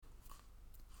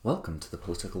Welcome to the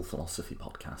Political Philosophy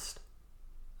Podcast.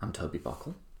 I'm Toby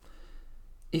Buckle.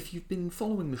 If you've been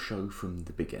following the show from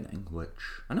the beginning, which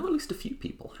I know at least a few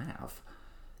people have,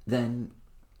 then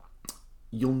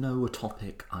you'll know a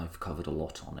topic I've covered a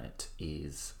lot on it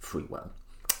is free will,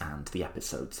 and the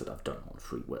episodes that I've done on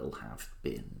free will have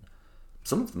been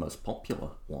some of the most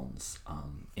popular ones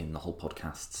in the whole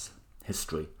podcast's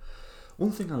history.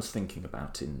 One thing I was thinking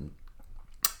about in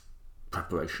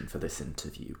preparation for this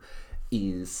interview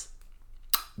is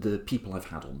the people I've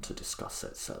had on to discuss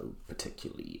it, so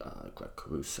particularly Greg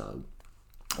Caruso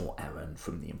or Erin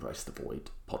from the Embrace the Void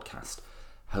podcast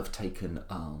have taken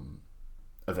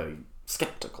a very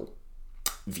sceptical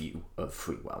view of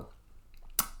free will.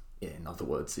 In other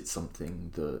words, it's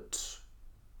something that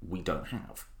we don't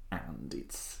have, and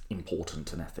it's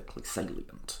important and ethically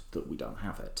salient that we don't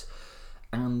have it.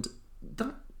 And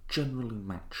that generally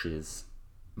matches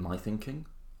my thinking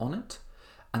on it.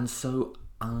 And so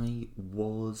I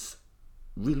was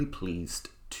really pleased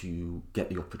to get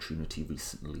the opportunity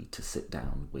recently to sit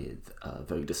down with a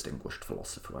very distinguished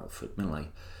philosopher, Alfred Milley,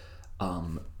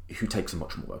 who takes a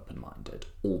much more open-minded,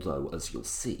 although, as you'll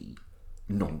see,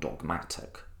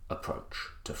 non-dogmatic approach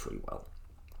to free will.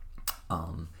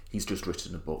 He's just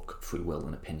written a book, Free Will,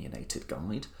 An Opinionated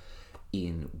Guide,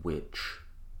 in which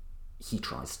he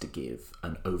tries to give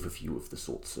an overview of the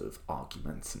sorts of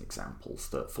arguments and examples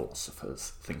that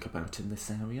philosophers think about in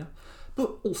this area,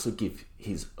 but also give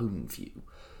his own view,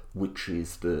 which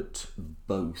is that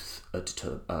both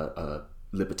a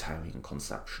libertarian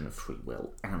conception of free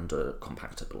will and a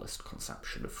compatibilist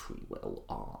conception of free will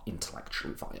are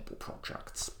intellectually viable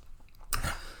projects.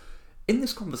 In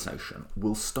this conversation,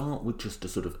 we'll start with just a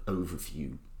sort of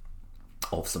overview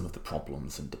of some of the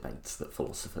problems and debates that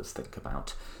philosophers think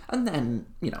about. And then,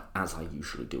 as I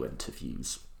usually do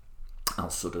interviews, I'll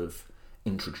sort of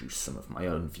introduce some of my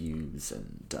own views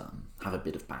and have a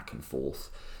bit of back and forth.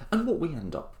 And what we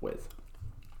end up with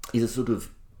is a sort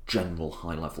of general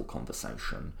high-level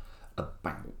conversation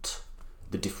about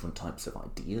the different types of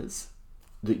ideas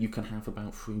that you can have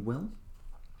about free will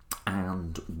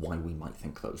and why we might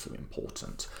think those are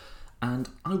important. And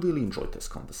I really enjoyed this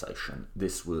conversation.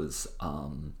 This was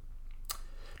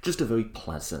just a very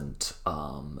pleasant,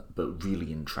 but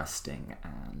really interesting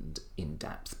and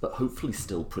in-depth, but hopefully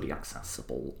still pretty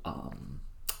accessible,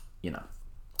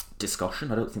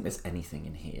 discussion. I don't think there's anything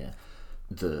in here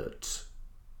that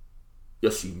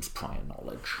assumes prior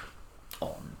knowledge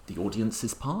on the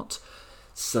audience's part.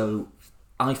 So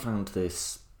I found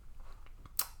this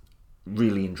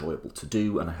really enjoyable to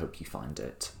do, and I hope you find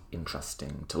it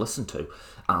interesting to listen to.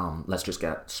 Let's just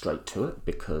get straight to it,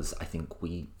 because I think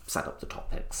we set up the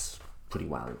topics pretty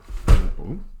well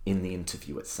in the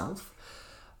interview itself.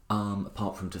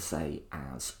 Apart from to say,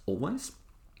 as always,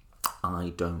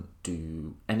 I don't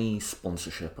do any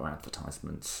sponsorship or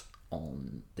advertisements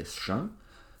on this show.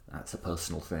 That's a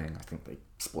personal thing. I think they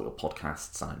spoil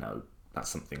podcasts. I know that's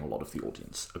something a lot of the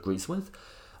audience agrees with.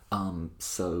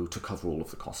 So to cover all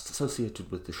of the costs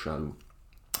associated with the show,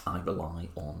 I rely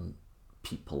on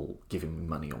people giving me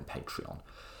money on Patreon.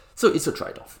 So it's a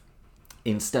trade-off.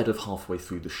 Instead of halfway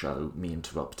through the show, me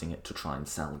interrupting it to try and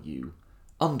sell you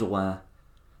underwear,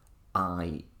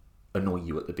 I annoy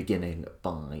you at the beginning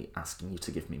by asking you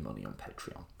to give me money on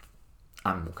Patreon.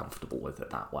 I'm more comfortable with it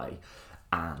that way.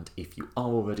 And if you are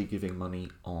already giving money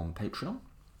on Patreon,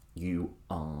 you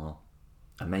are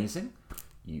amazing.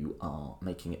 You are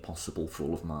making it possible for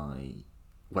all of my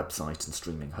website and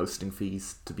streaming hosting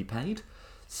fees to be paid.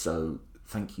 So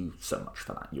thank you so much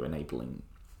for that. You're enabling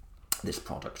this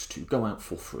product to go out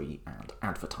for free and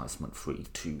advertisement free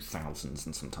to thousands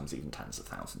and sometimes even tens of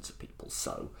thousands of people.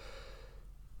 So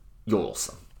you're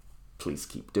awesome. Please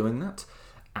keep doing that.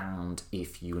 And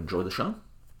if you enjoy the show,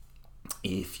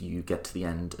 if you get to the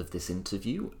end of this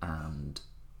interview and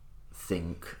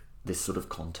think this sort of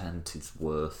content is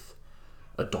worth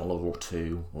 $1 or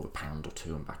 $2 or £1 or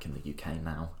 £2, I'm back in the UK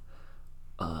now,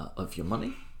 of your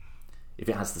money, if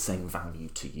it has the same value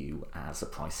to you as a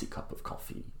pricey cup of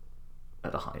coffee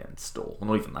at a high-end store, well,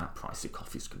 not even that pricey,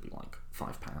 coffees can be like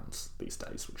 £5 these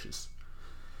days, which is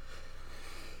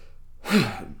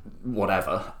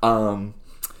whatever,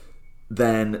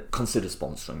 then consider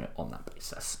sponsoring it on that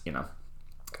basis.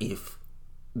 If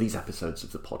these episodes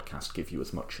of the podcast give you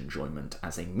as much enjoyment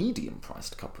as a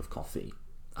medium-priced cup of coffee,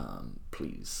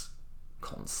 please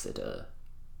consider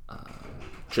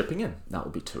chipping in. That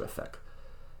would be terrific.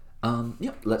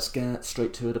 Let's get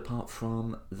straight to it. Apart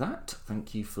from that,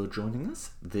 thank you for joining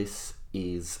us. This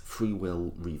is Free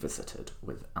Will Revisited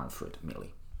with Alfred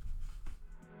Milley.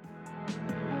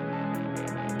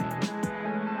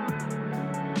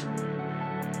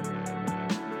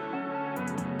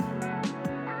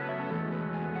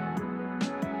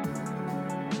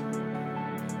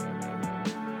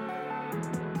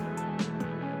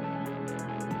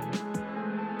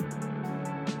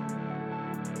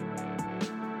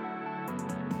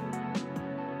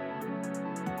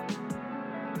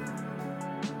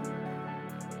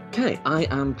 Okay, I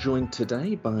am joined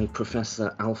today by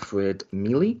Professor Alfred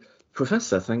Mealy.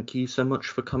 Professor, thank you so much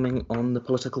for coming on the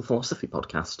Political Philosophy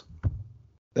podcast.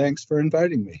 Thanks for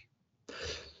inviting me.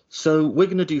 So we're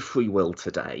going to do free will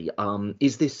today.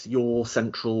 Is this your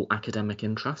central academic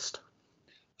interest?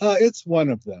 It's one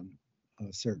of them,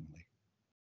 certainly.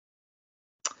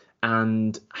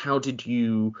 And how did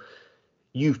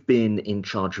you've been in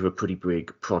charge of a pretty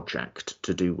big project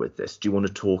to do with this. Do you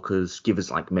want to give us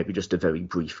like maybe just a very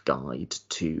brief guide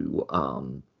to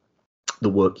the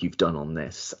work you've done on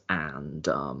this and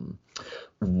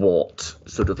what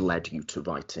sort of led you to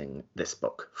writing this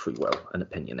book, Free Will, an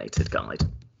Opinionated Guide?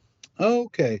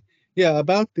 Okay. Yeah,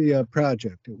 about the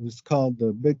project. It was called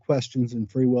the Big Questions in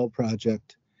Free Will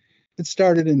Project. It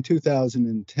started in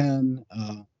 2010,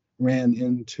 ran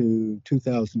into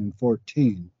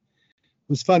 2014.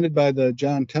 It was funded by the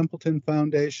John Templeton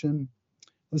Foundation.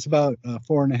 It was about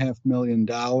 $4.5 million.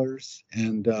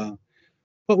 And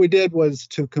what we did was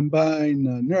to combine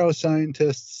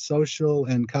neuroscientists, social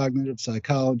and cognitive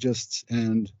psychologists,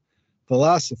 and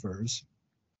philosophers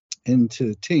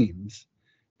into teams.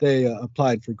 They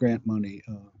applied for grant money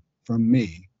from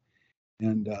me.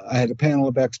 And I had a panel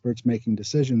of experts making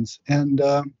decisions. And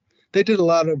they did a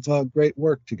lot of great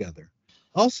work together.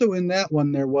 Also in that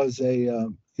one, there was a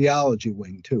theology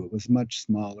wing, too. It was much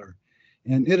smaller.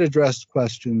 And it addressed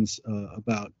questions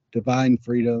about divine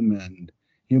freedom and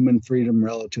human freedom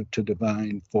relative to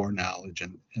divine foreknowledge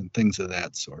and things of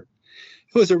that sort.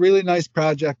 It was a really nice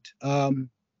project. And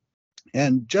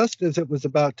just as it was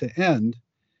about to end,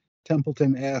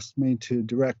 Templeton asked me to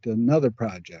direct another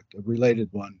project, a related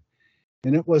one.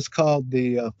 And it was called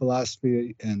the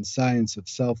Philosophy and Science of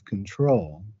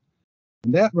Self-Control.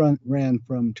 And that ran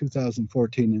from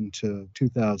 2014 into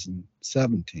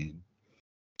 2017.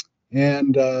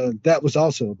 And that was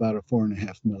also about a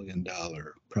 $4.5 million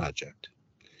project.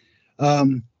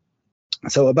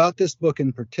 So about this book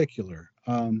in particular,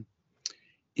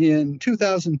 in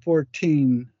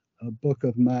 2014, a book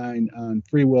of mine on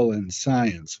free will and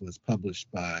science was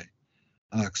published by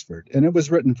Oxford, and it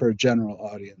was written for a general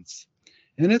audience.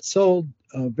 And it sold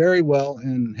very well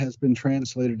and has been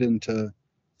translated into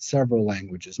several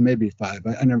languages, maybe 5.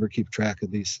 I never keep track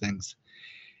of these things.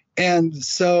 And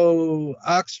so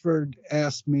Oxford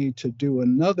asked me to do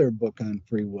another book on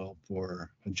free will for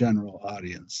a general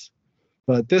audience,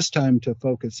 but this time to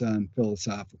focus on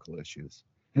philosophical issues.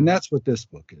 And that's what this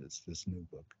book is, this new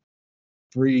book,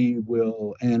 Free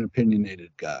Will, an Opinionated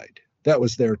Guide. That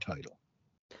was their title.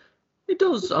 It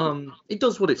does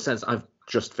what it says. I've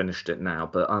just finished it now,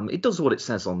 but it does what it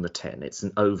says on the tin. It's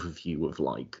an overview of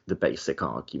like the basic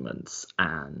arguments,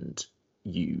 and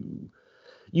you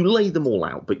lay them all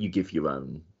out, but you give your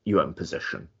own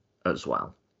position as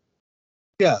well.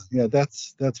 Yeah,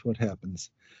 that's what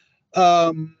happens.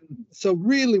 So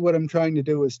really what I'm trying to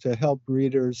do is to help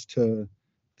readers to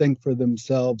think for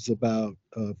themselves about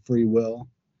free will.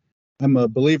 I'm a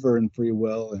believer in free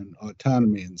will and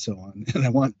autonomy and so on, and I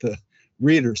want the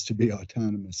readers to be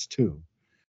autonomous too.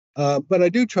 But I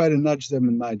do try to nudge them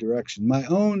in my direction. My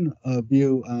own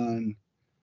view on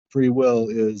free will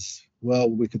is, well,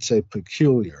 we could say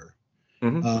peculiar.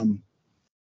 Mm-hmm.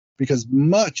 Because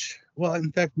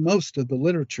in fact, most of the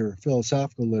literature,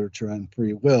 philosophical literature on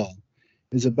free will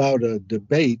is about a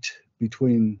debate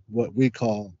between what we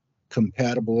call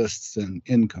compatibilists and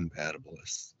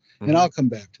incompatibilists. Mm-hmm. And I'll come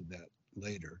back to that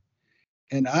later.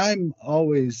 And I'm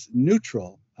always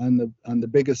neutral on the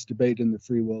biggest debate in the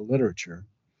free will literature.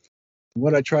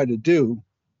 What I try to do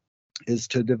is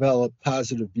to develop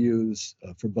positive views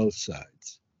for both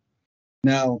sides.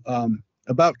 Now,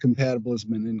 about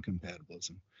compatibilism and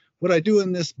incompatibilism. What I do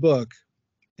in this book,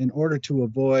 in order to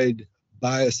avoid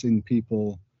biasing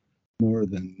people more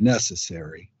than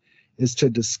necessary, is to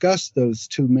discuss those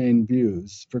two main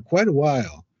views for quite a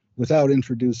while without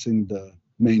introducing the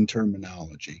main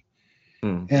terminology.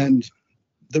 And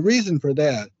the reason for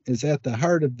that is at the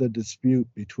heart of the dispute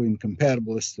between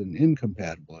compatibilists and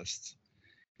incompatibilists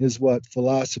is what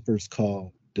philosophers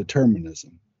call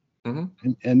determinism.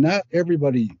 Mm-hmm. And not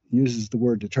everybody uses the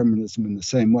word determinism in the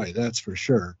same way, that's for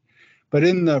sure. But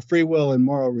in the free will and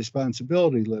moral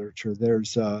responsibility literature,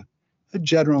 there's a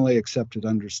generally accepted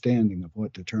understanding of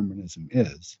what determinism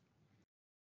is.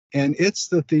 And it's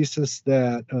the thesis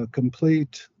that a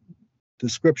complete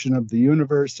description of the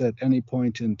universe at any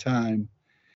point in time,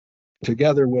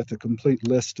 together with a complete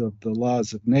list of the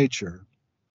laws of nature,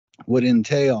 would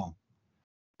entail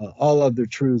all other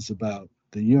truths about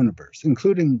the universe,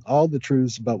 including all the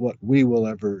truths about what we will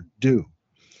ever do.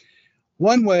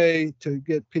 One way to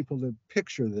get people to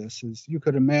picture this is you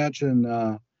could imagine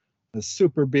a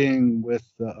super being with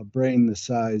a brain the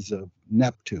size of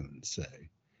Neptune, say.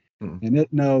 And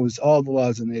it knows all the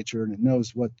laws of nature, and it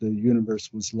knows what the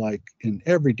universe was like in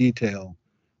every detail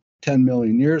 10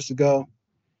 million years ago.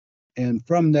 And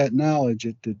from that knowledge,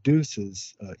 it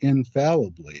deduces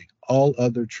infallibly all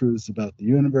other truths about the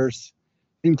universe,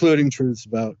 including truths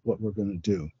about what we're going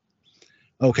to do.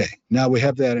 Okay, now we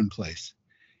have that in place.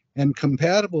 And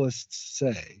compatibilists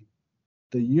say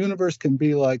the universe can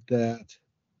be like that,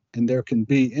 and there can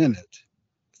be in it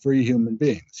free human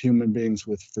beings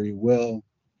with free will,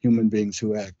 human beings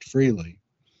who act freely.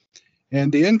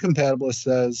 And the incompatibilist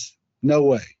says, no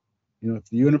way. If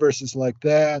the universe is like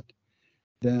that,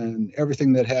 then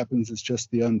everything that happens is just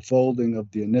the unfolding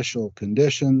of the initial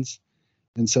conditions,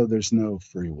 and so there's no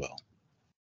free will.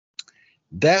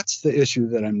 That's the issue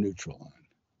that I'm neutral on.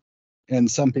 And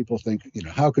some people think,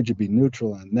 how could you be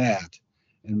neutral on that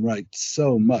and write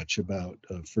so much about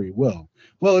free will?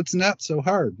 Well, it's not so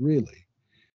hard, really.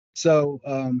 So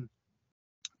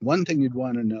one thing you'd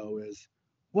want to know is,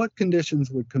 what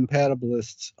conditions would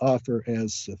compatibilists offer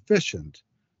as sufficient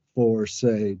for,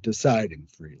 say, deciding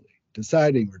freely?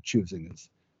 Deciding or choosing is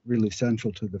really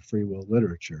central to the free will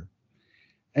literature.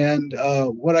 And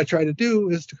what I try to do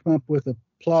is to come up with a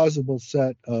plausible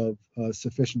set of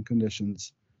sufficient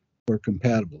conditions for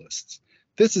compatibilists.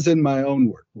 This is in my own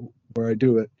work, where I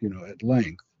do it, at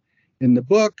length. In the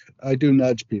book, I do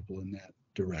nudge people in that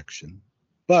direction.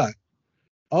 But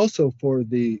also for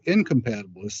the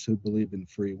incompatibilists who believe in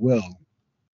free will,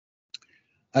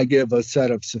 I give a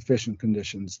set of sufficient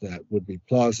conditions that would be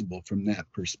plausible from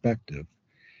that perspective.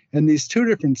 And these two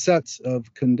different sets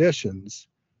of conditions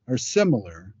are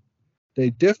similar. They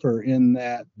differ in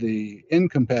that the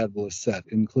incompatibilist set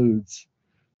includes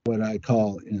what I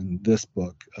call in this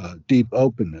book deep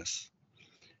openness.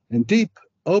 And deep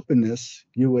openness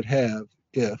you would have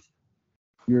if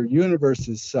your universe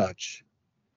is such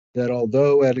that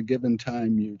although at a given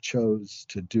time you chose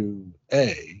to do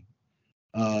A,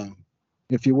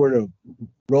 if you were to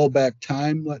roll back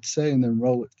time, let's say, and then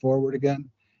roll it forward again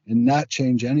and not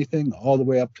change anything all the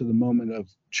way up to the moment of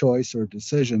choice or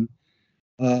decision,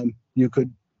 you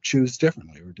could choose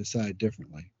differently or decide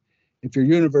differently. If your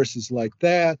universe is like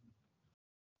that,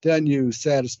 then you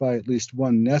satisfy at least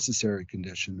one necessary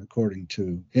condition according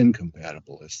to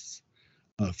incompatibilists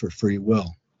for free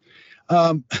will.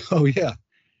 Oh, yeah.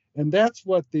 And that's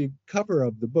what the cover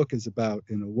of the book is about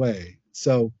in a way.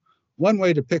 So one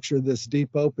way to picture this deep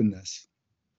openness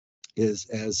is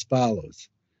as follows.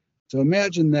 So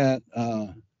imagine that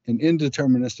an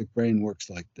indeterministic brain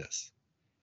works like this.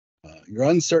 You're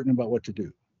uncertain about what to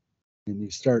do, and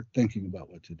you start thinking about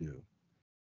what to do.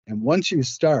 And once you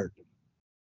start,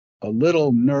 a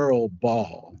little neural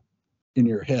ball in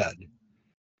your head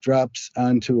drops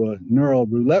onto a neural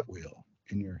roulette wheel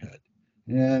in your head,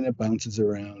 and it bounces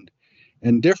around.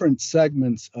 And different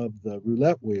segments of the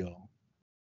roulette wheel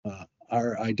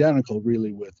are identical,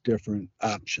 really, with different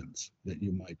options that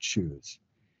you might choose.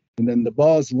 And then the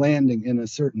ball's landing in a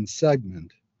certain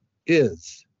segment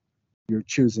is you're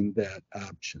choosing that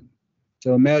option.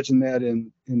 So imagine that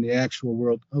in the actual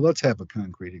world. Let's have a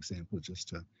concrete example just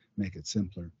to make it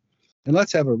simpler. And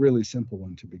let's have a really simple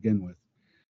one to begin with.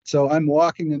 So I'm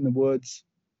walking in the woods,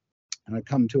 and I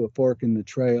come to a fork in the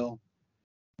trail,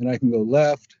 and I can go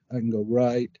left, I can go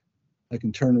right, I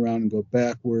can turn around and go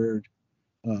backward,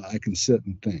 I can sit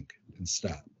and think and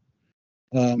stop.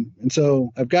 And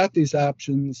so I've got these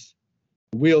options.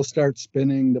 The wheel starts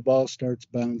spinning, the ball starts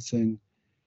bouncing,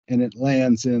 and it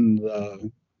lands in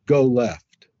the go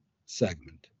left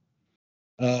segment.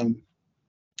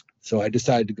 So I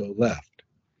decide to go left.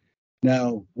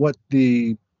 Now, what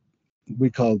we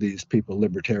call these people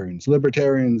libertarians.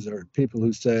 Libertarians are people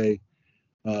who say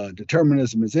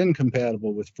determinism is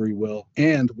incompatible with free will,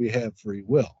 and we have free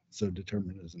will. So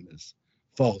determinism is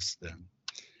false then.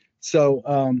 So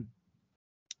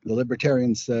the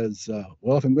libertarian says,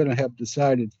 well, if I'm going to have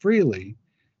decided freely,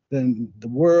 then the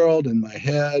world and my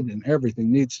head and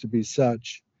everything needs to be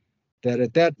such that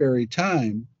at that very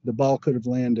time, the ball could have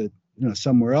landed,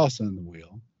 somewhere else on the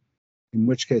wheel, in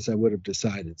which case I would have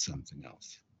decided something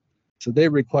else. So they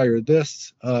require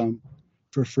this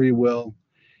for free will.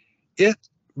 It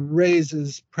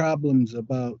raises problems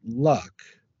about luck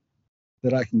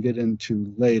that I can get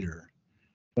into later.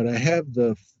 But I have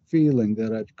the feeling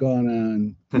that I've gone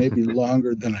on maybe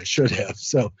longer than I should have.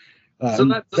 So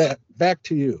back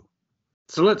to you.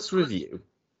 So let's review.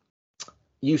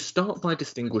 You start by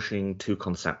distinguishing two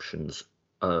conceptions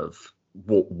of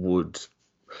what would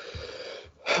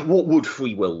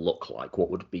free will look like, what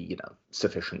would be,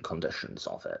 sufficient conditions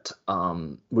of it,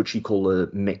 which you call a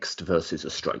mixed versus a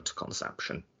straight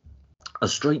conception. A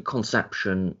straight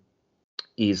conception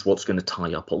is what's going to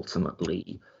tie up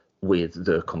ultimately with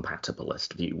the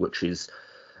compatibilist view, which is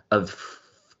a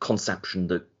conception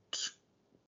that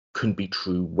can be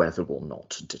true whether or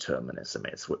not determinism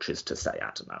is, which is to say,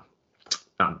 I don't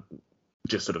know,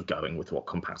 just sort of going with what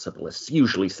compatibilists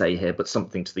usually say here, but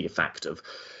something to the effect of,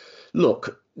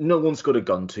 look, no one's got a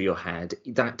gun to your head.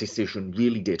 That decision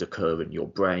really did occur in your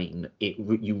brain.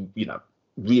 You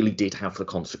really did have the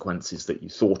consequences that you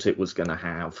thought it was going to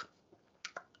have.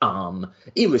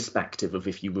 Irrespective of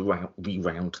if you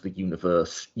rewound the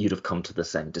universe, you'd have come to the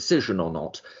same decision or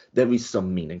not. There is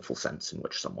some meaningful sense in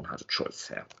which someone had a choice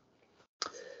here.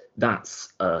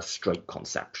 That's a straight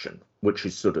conception, which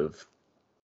is sort of,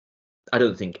 I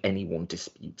don't think anyone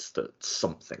disputes that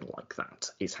something like that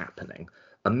is happening.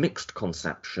 A mixed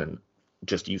conception,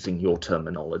 just using your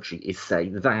terminology, is say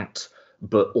that,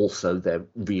 but also there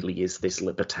really is this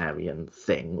libertarian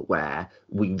thing where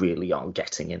we really are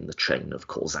getting in the chain of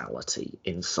causality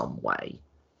in some way.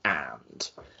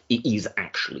 And it is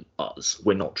actually us.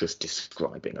 We're not just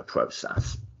describing a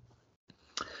process.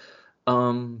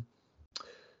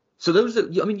 So those are,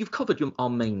 I mean, you've covered our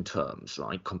main terms,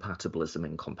 right? Compatibilism,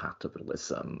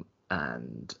 incompatibilism,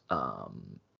 and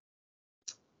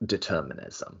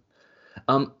determinism.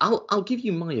 I'll give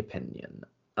you my opinion,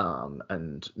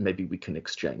 and maybe we can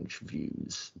exchange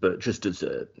views, but just as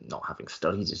not having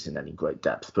studied it in any great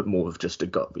depth, but more of just a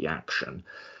gut reaction.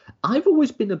 I've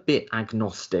always been a bit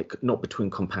agnostic, not between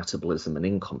compatibilism and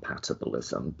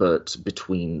incompatibilism, but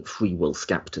between free will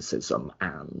skepticism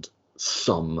and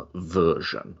some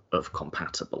version of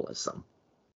compatibilism,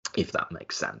 if that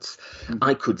makes sense. Mm-hmm.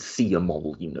 I could see a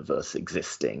moral universe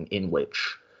existing in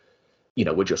which,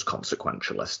 we're just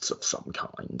consequentialists of some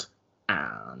kind,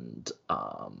 and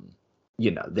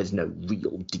there's no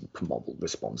real deep moral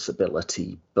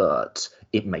responsibility, but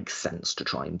it makes sense to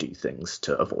try and do things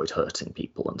to avoid hurting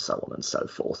people and so on and so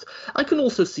forth. I can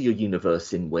also see a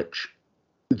universe in which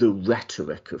the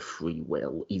rhetoric of free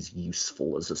will is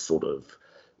useful as a sort of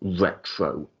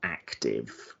retroactive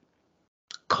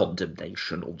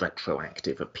condemnation or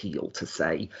retroactive appeal to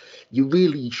say, you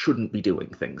really shouldn't be doing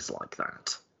things like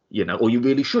that, or you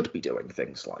really should be doing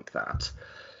things like that.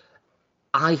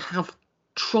 I have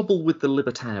trouble with the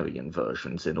libertarian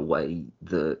versions in a way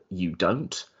that you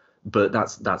don't, but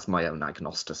that's my own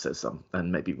agnosticism,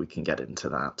 and maybe we can get into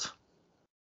that.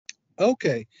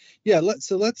 Okay, yeah.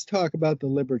 Let's talk about the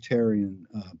libertarian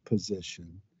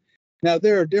position. Now,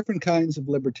 there are different kinds of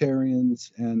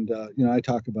libertarians, and I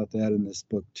talk about that in this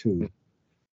book too.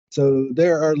 So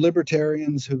there are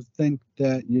libertarians who think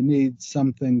that you need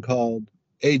something called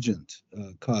agent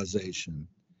causation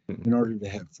in order to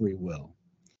have free will.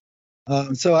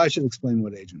 So I should explain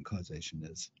what agent causation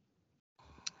is.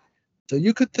 So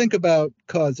you could think about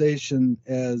causation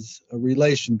as a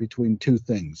relation between two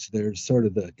things. There's sort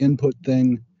of the input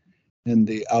thing and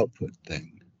the output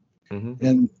thing. Mm-hmm.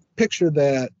 And picture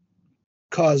that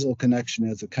causal connection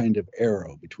as a kind of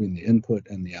arrow between the input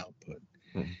and the output.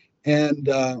 Mm-hmm. And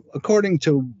according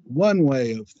to one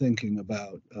way of thinking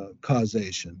about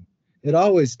causation, it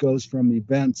always goes from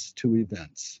events to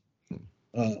events,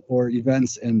 or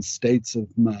events and states of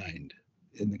mind,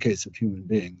 in the case of human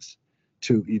beings,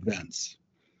 to events.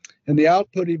 And the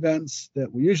output events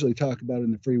that we usually talk about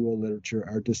in the free will literature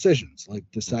are decisions, like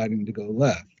deciding to go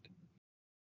left.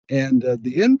 And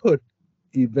the input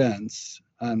events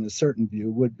on a certain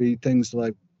view would be things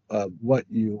like what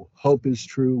you hope is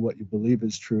true, what you believe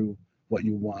is true, what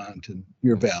you want, and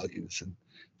your values, and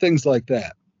things like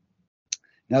that.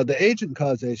 Now, the agent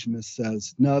causationist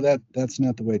says, no, that's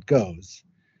not the way it goes.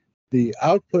 The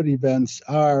output events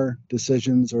are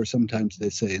decisions, or sometimes they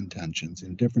say intentions,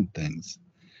 in different things.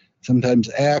 Sometimes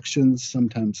actions,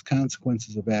 sometimes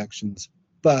consequences of actions.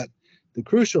 But the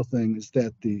crucial thing is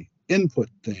that the input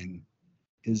thing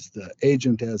is the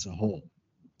agent as a whole,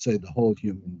 say the whole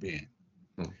human being.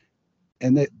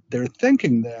 And they're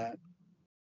thinking that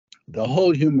the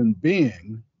whole human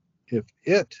being, if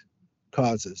it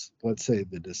causes, let's say,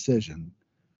 the decision,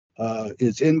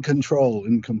 is in control,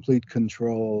 in complete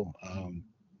control,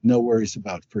 no worries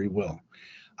about free will.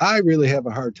 I really have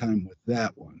a hard time with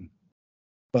that one.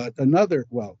 But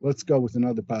let's go with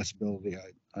another possibility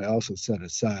I also set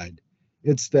aside.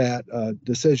 It's that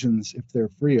decisions, if they're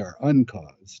free, are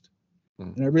uncaused.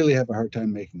 And I really have a hard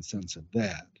time making sense of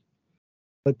that.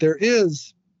 But there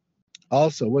is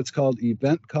also what's called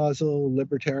event causal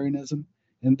libertarianism.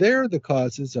 And there the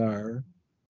causes are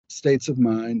states of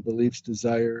mind, beliefs,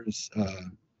 desires,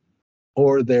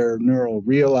 or they're neural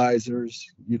realizers.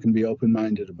 You can be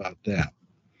open-minded about that.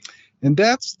 And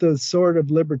that's the sort of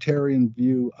libertarian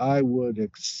view I would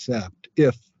accept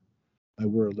if I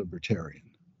were a libertarian.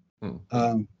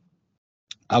 Hmm.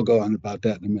 I'll go on about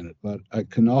that in a minute, but I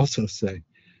can also say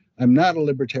I'm not a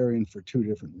libertarian for two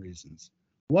different reasons.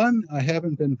 One, I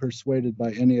haven't been persuaded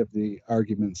by any of the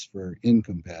arguments for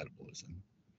incompatibilism.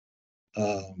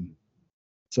 Um,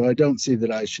 so I don't see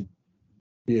that I should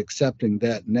be accepting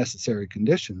that necessary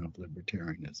condition of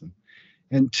libertarianism.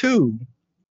 And two,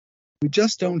 we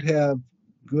just don't have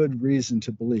good reason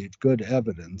to believe, good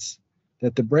evidence,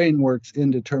 that the brain works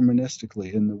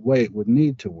indeterministically in the way it would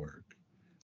need to work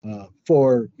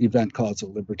for event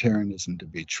causal libertarianism to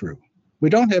be true. We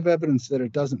don't have evidence that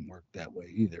it doesn't work that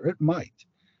way either. It might,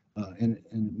 and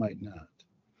it might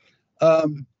not.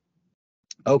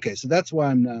 Okay, so that's why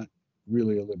I'm not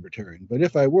really a libertarian. But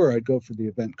if I were, I'd go for the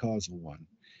event causal one.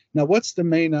 Now, what's the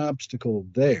main obstacle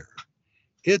there?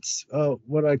 It's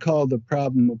what I call the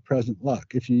problem of present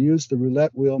luck. If you use the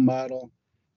roulette wheel model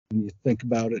and you think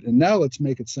about it, and now let's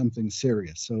make it something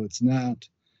serious. So it's not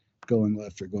going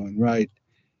left or going right.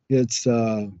 It's,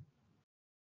 I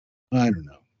don't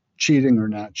know, cheating or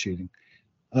not cheating.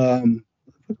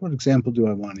 What example do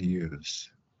I want to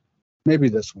use? Maybe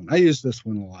this one. I use this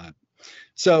one a lot.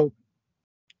 So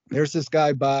there's this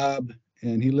guy, Bob,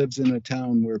 and he lives in a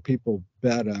town where people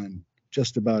bet on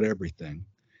just about everything.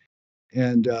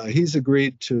 And he's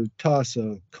agreed to toss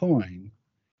a coin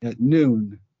at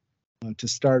noon to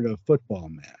start a football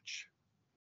match.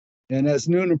 And as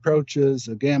noon approaches,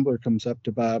 a gambler comes up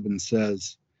to Bob and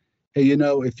says, hey, you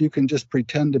know, if you can just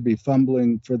pretend to be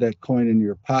fumbling for that coin in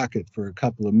your pocket for a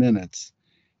couple of minutes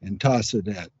and toss it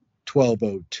at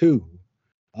 12:02,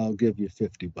 I'll give you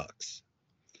 $50.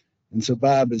 And so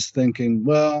Bob is thinking,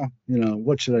 well, you know,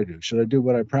 what should I do? Should I do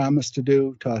what I promised to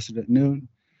do, toss it at noon,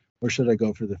 or should I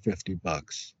go for the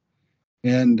 $50?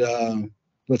 And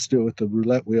let's do it with the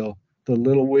roulette wheel. The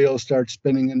little wheel starts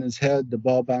spinning in his head, the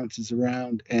ball bounces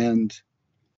around, and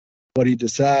what he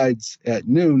decides at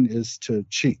noon is to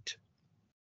cheat.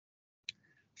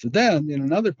 So then, in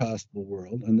another possible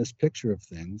world, in this picture of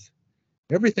things,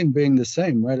 everything being the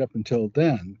same right up until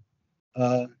then,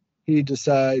 he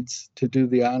decides to do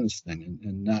the honest thing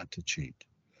and not to cheat.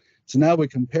 So now we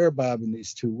compare Bob in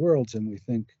these two worlds and we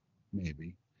think,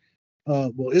 maybe,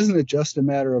 well, isn't it just a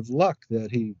matter of luck that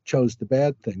he chose the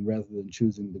bad thing rather than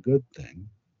choosing the good thing?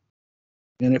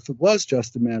 And if it was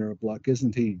just a matter of luck,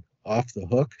 isn't he off the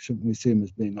hook? Shouldn't we see him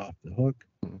as being off the hook?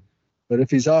 But if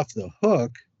he's off the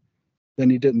hook, then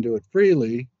he didn't do it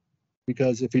freely,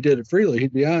 because if he did it freely,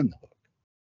 he'd be on the hook.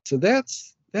 So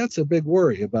that's a big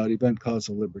worry about event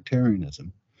causal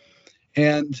libertarianism.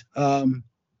 And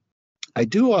I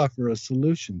do offer a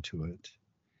solution to it.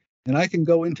 And I can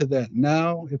go into that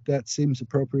now if that seems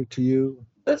appropriate to you.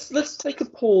 Let's take a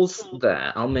pause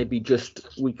there.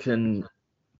 We can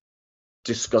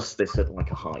discuss this at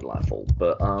like a high level,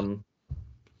 but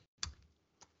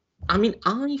I mean,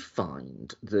 I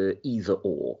find the either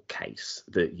or case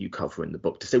that you cover in the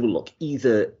book to say, well, look,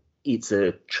 either it's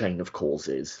a chain of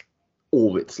causes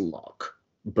or it's luck,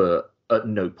 but at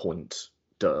no point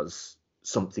does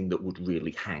something that would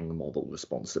really hang moral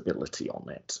responsibility on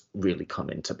it really come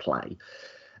into play.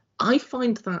 I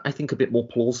find that, I think, a bit more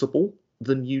plausible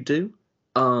than you do.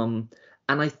 And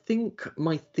I think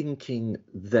my thinking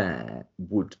there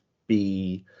would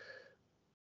be,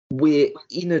 we're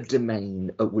in a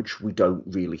domain at which we don't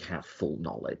really have full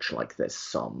knowledge. Like, there's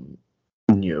some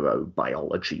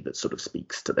neurobiology that sort of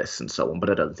speaks to this and so on, but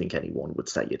I don't think anyone would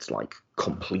say it's like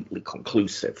completely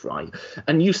conclusive, right?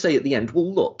 And you say at the end,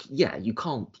 well, look, yeah, you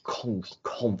can't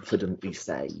confidently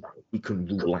say we can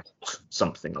rule out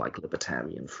something like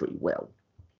libertarian free will.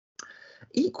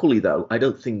 Equally, though, I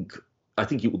think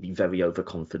it would be very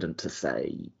overconfident to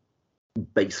say,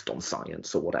 based on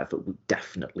science or whatever, we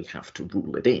definitely have to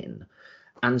rule it in.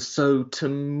 And so, to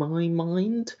my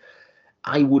mind,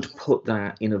 I would put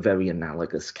that in a very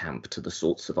analogous camp to the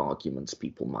sorts of arguments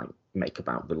people might make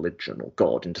about religion or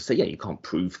God, and to say, yeah, you can't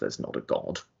prove there's not a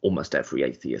God. Almost every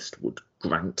atheist would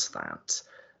grant that.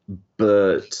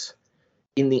 But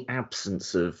in the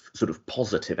absence of sort of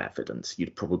positive evidence,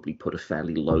 you'd probably put a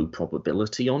fairly low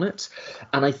probability on it.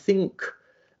 And I think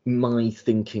my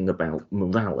thinking about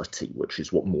morality, which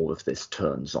is what more of this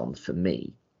turns on for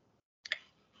me,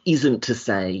 isn't to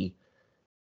say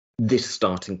this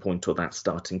starting point or that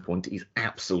starting point is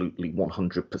absolutely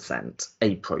 100%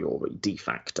 a priori de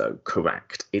facto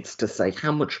correct. It's to say,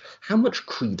 how much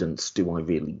credence do I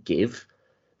really give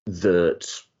that,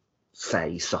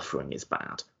 say, suffering is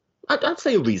bad? I'd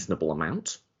say a reasonable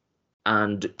amount.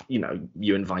 And, you know,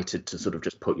 you're invited to sort of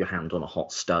just put your hand on a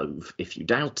hot stove if you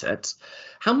doubt it.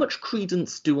 How much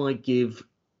credence do I give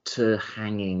to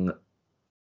hanging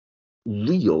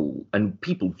real, and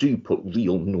people do put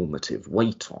real normative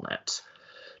weight on it,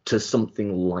 to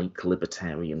something like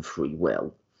libertarian free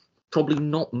will? Probably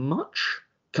not much.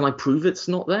 Can I prove it's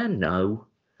not there? No.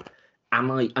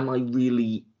 Am I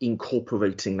really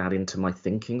incorporating that into my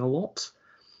thinking a lot?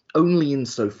 Only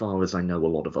insofar as I know a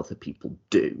lot of other people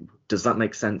do. Does that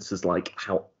make sense as like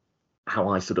how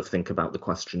I sort of think about the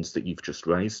questions that you've just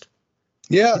raised?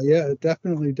 Yeah, it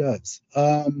definitely does.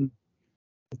 It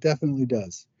definitely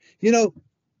does.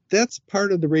 That's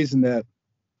part of the reason that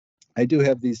I do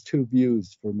have these two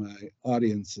views for my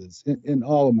audiences in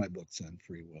all of my books on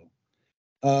free will.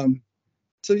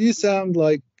 So you sound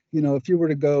like, if you were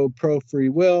to go pro free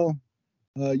will,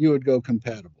 you would go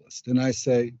compatibilist. And I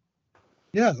say,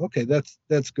 yeah, okay,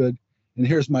 that's good. And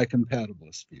here's my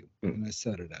compatibilist view. And I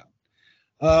set it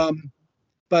out.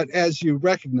 But as you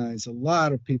recognize, a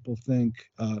lot of people think,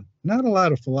 not a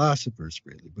lot of philosophers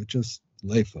really, but just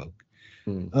layfolk,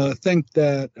 think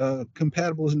that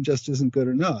compatibilism just isn't good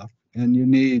enough, and you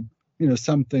need,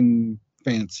 something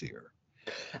fancier.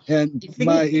 And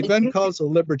my event causal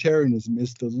libertarianism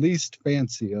is the least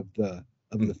fancy of the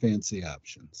fancy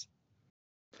options.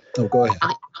 Oh, go ahead.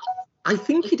 I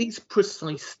think it is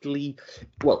precisely,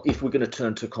 well, if we're going to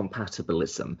turn to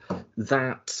compatibilism,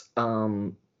 that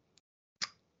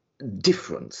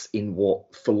difference in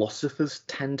what philosophers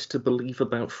tend to believe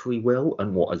about free will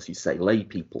and what, as you say, lay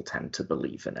people tend to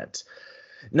believe in it.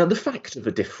 Now, the fact of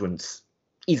a difference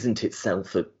isn't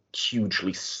itself a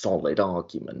hugely solid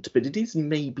argument, but it is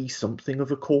maybe something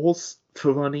of a cause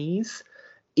for unease,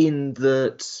 in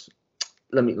that,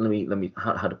 let me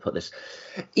how to put this,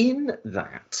 in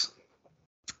that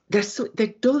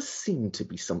there does seem to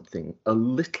be something a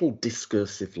little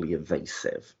discursively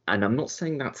evasive, and I'm not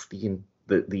saying that's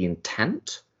the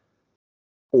intent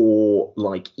or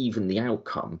like even the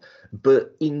outcome,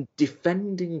 but in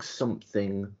defending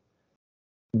something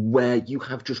where you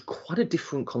have just quite a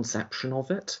different conception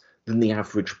of it than the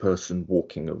average person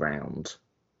walking around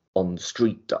on the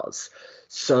street does.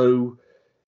 So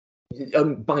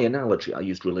by analogy, I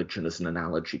used religion as an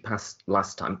analogy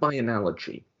last time. By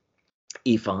analogy,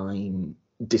 if I'm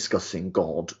discussing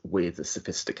God with a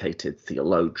sophisticated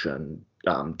theologian,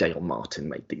 Dale Martin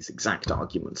made these exact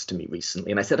arguments to me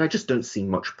recently, and I said, I just don't see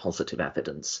much positive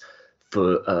evidence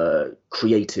for a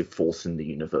creative force in the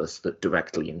universe that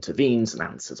directly intervenes and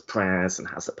answers prayers and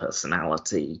has a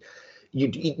personality.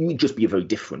 You'd just be a very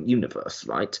different universe,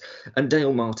 right? And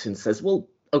Dale Martin says, well,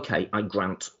 okay, I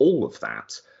grant all of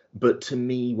that. But to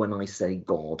me, when I say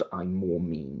God, I more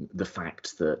mean the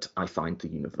fact that I find the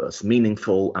universe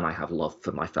meaningful and I have love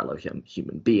for my fellow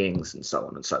human beings and so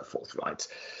on and so forth, right?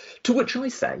 To which I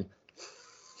say,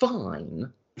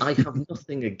 fine, I have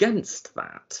nothing against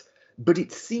that. But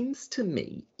it seems to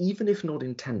me, even if not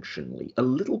intentionally, a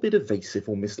little bit evasive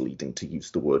or misleading to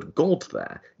use the word God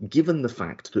there, given the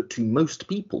fact that to most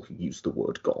people who use the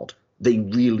word God, they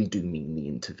really do mean the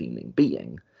intervening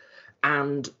being.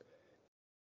 And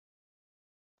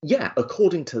yeah,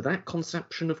 according to that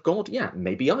conception of God, yeah,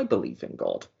 maybe I believe in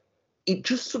God. It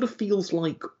just sort of feels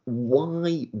like,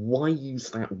 why use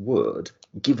that word,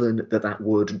 given that that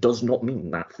word does not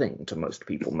mean that thing to most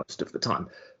people most of the time?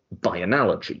 By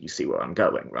analogy, you see where I'm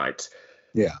going, right?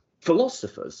 Yeah.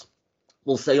 Philosophers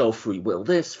will say, oh, free will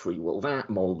this, free will that,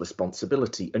 moral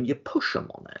responsibility, and you push them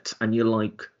on it, and you're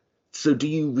like, so do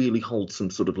you really hold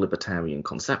some sort of libertarian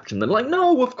conception? They're like,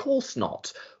 no, of course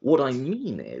not. What I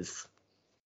mean is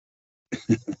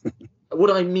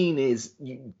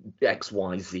X,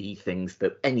 Y, Z things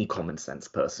that any common sense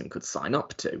person could sign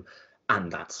up to. And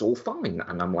that's all fine.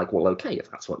 And I'm like, well, okay, if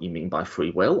that's what you mean by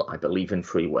free will, I believe in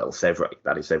free will. C'est vrai,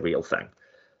 that is a real thing.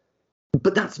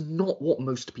 But that's not what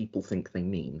most people think they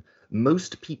mean.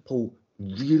 Most people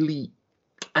really,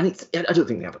 and I don't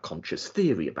think they have a conscious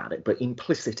theory about it, but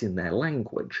implicit in their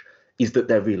language is that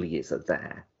there really is a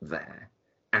there.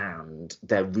 And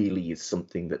there really is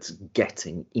something that's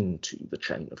getting into the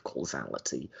chain of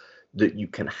causality that you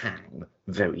can hang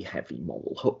very heavy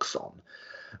moral hooks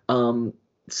on.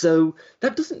 So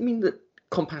that doesn't mean that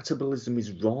compatibilism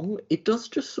is wrong. It does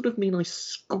just sort of mean I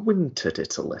squint at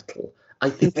it a little. I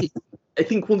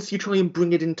think once you try and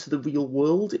bring it into the real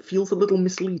world, it feels a little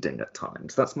misleading at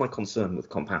times. That's my concern with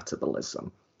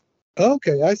compatibilism.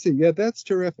 Okay, I see. Yeah, that's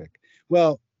terrific.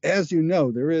 Well, as you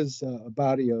know, there is a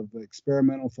body of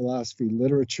experimental philosophy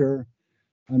literature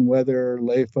on whether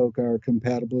layfolk are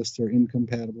compatibilists or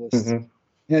incompatibilists. Mm-hmm.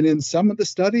 And in some of the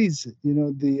studies,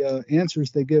 the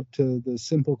answers they give to the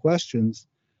simple questions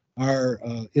are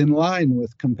in line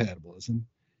with compatibilism.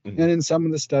 Mm-hmm. And in some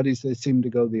of the studies, they seem to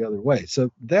go the other way.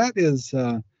 So that is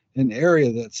an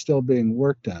area that's still being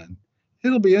worked on.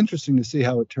 it'll be interesting to see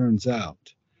how it turns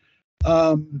out.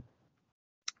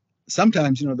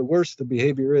 Sometimes, the worse the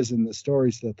behavior is in the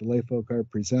stories that the layfolk are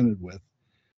presented with,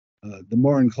 the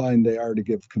more inclined they are to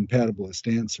give compatibilist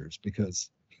answers, because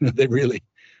they really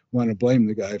want to blame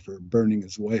the guy for burning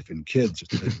his wife and kids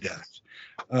to death.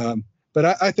 But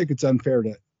I think it's unfair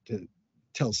to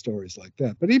tell stories like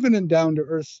that. But even in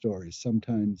down-to-earth stories,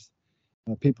 sometimes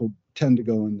people tend to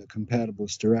go in the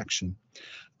compatibilist direction.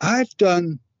 I've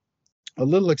done a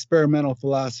little experimental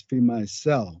philosophy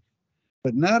myself,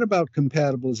 but not about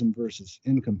compatibilism versus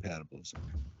incompatibilism,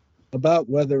 about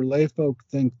whether layfolk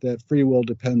think that free will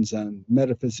depends on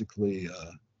metaphysically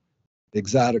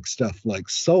exotic stuff like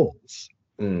souls.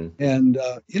 And,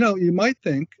 you might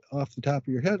think off the top of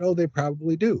your head, oh, they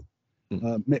probably do.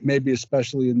 Maybe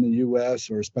especially in the U.S.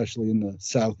 or especially in the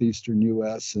southeastern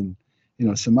U.S. and,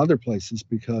 some other places,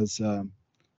 because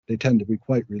they tend to be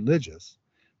quite religious.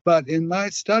 But in my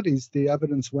studies, the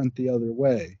evidence went the other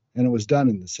way, and it was done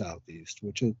in the Southeast,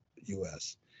 which is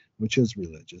U.S., which is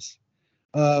religious.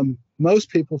 Most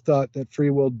people thought that free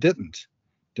will didn't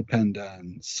depend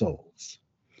on souls.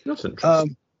 That's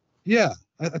interesting. Yeah,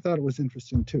 I thought it was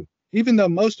interesting too. Even though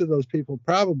most of those people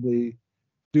probably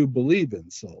do believe in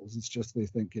souls, it's just they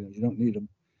think you don't need them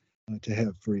to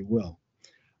have free will.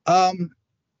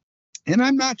 And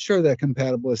I'm not sure that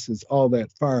compatibilist is all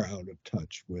that far out of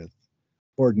touch with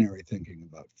ordinary thinking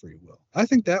about free will. I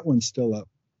think that one's still up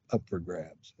for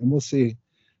grabs, and we'll see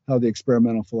how the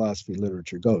experimental philosophy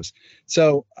literature goes.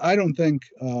 So I don't think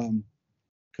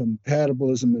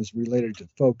compatibilism is related to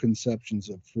folk conceptions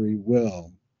of free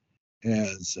will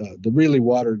as the really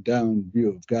watered down view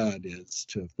of God is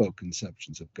to folk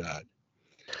conceptions of God.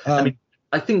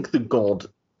 I think the God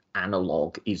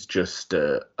analog is just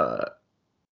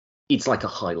it's like a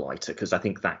highlighter, because I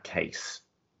think that case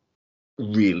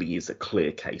really is a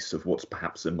clear case of what's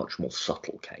perhaps a much more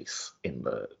subtle case in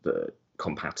the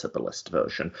compatibilist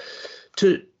version.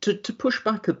 To push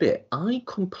back a bit, I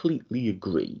completely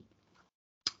agree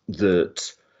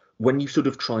that when you sort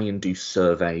of try and do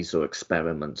surveys or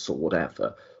experiments or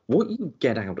whatever, what you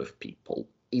get out of people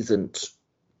isn't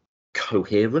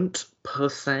coherent per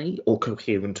se, or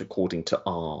coherent according to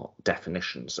our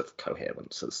definitions of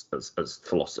coherence as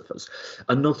philosophers.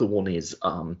 Another one is,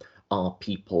 are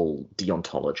people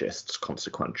deontologists,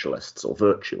 consequentialists, or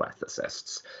virtue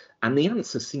ethicists? And the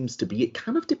answer seems to be it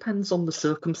kind of depends on the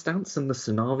circumstance and the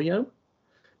scenario.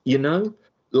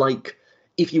 Like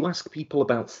if you ask people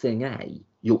about thing A,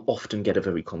 you'll often get a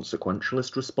very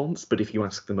consequentialist response, but if you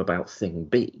ask them about thing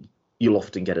B, you'll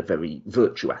often get a very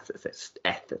virtue ethicist,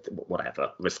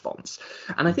 whatever response.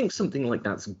 And I think something like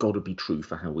that's got to be true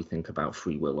for how we think about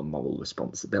free will and moral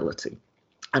responsibility.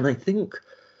 And I think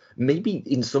maybe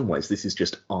in some ways this is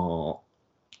just our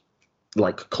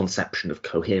conception of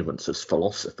coherence as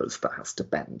philosophers that has to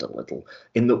bend a little,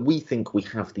 in that we think we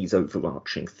have these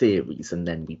overarching theories and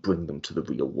then we bring them to the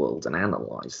real world and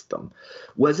analyze them.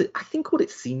 Whereas I think what it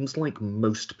seems like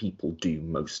most people do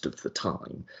most of the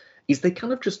time is they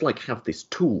kind of just have this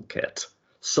toolkit,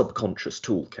 subconscious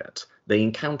toolkit. They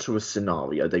encounter a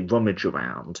scenario, they rummage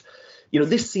around.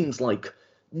 This seems like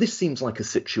a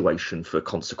situation for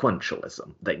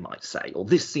consequentialism, they might say, or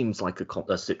this seems like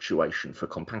a situation for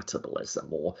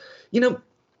compatibilism, or,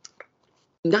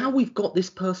 now we've got this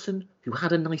person who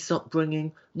had a nice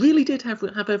upbringing, really did have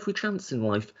every chance in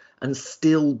life, and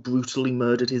still brutally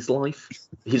murdered his wife.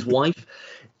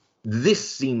 This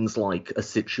seems like a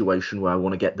situation where I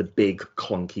want to get the big,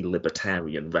 clunky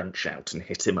libertarian wrench out and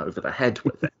hit him over the head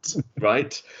with it,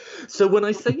 right? So when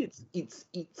I say it's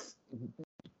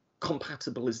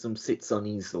compatibilism sits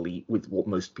uneasily with what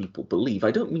most people believe, I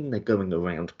don't mean they're going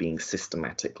around being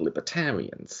systematic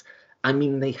libertarians. I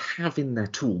mean they have in their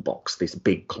toolbox this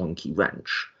big, clunky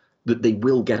wrench that they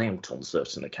will get out on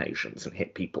certain occasions and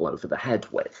hit people over the head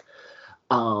with.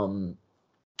 And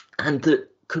that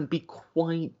can be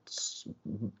quite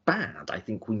bad. I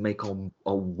think we make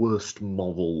our worst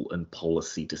moral and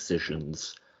policy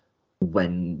decisions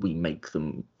when we make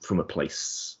them from a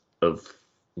place of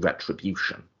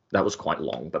retribution. That was quite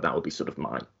long, but that would be sort of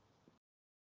my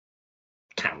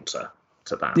counter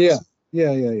to that. Yeah.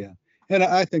 And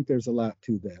I think there's a lot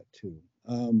to that too.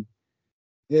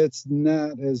 It's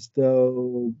not as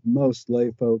though most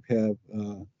lay folk have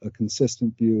a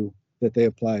consistent view that they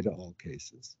apply to all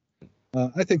cases.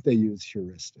 I think they use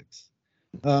heuristics.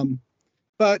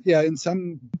 But yeah, in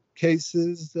some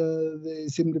cases, they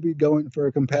seem to be going for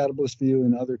a compatibilist view,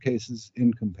 in other cases,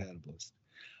 incompatibilist.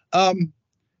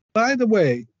 By the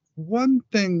way, one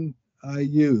thing I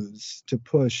use to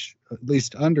push at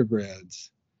least undergrads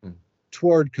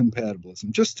toward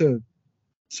compatibilism, just to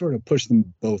sort of push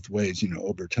them both ways,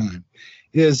 over time,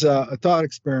 is a thought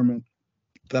experiment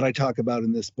that I talk about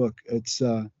in this book.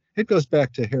 It goes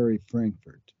back to Harry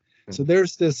Frankfurt. So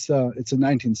there's this, it's a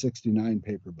 1969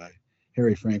 paper by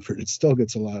Harry Frankfurt. It still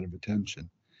gets a lot of attention.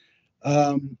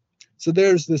 So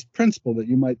there's this principle that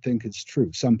you might think is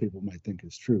true. Some people might think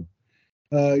is true.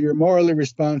 You're morally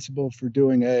responsible for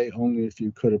doing A only if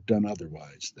you could have done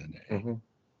otherwise than A. Mm-hmm.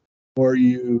 Or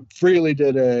you freely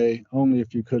did A only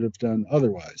if you could have done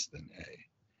otherwise than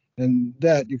A. And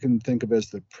that you can think of as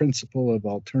the principle of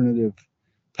alternative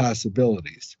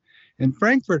possibilities. And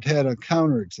Frankfurt had a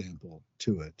counterexample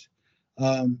to it.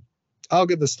 I'll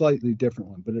give a slightly different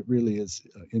one, but it really is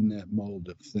in that mold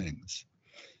of things.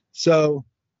 So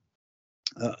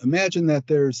imagine that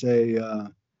there's a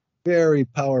very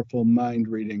powerful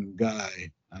mind-reading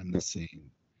guy on the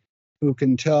scene who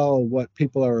can tell what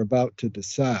people are about to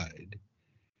decide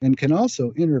and can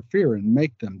also interfere and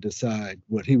make them decide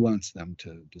what he wants them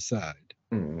to decide.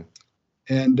 Mm.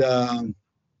 And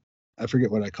I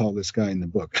forget what I call this guy in the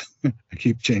book. I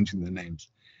keep changing the names.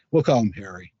 We'll call him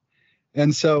Harry.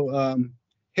 And so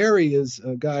Harry is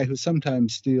a guy who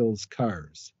sometimes steals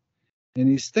cars. And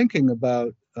he's thinking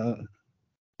about, no,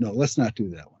 let's not do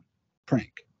that one.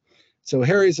 Prank. So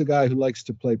Harry's a guy who likes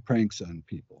to play pranks on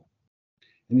people.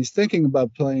 And he's thinking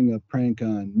about playing a prank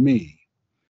on me.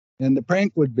 And the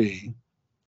prank would be,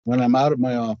 when I'm out of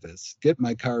my office, get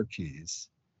my car keys,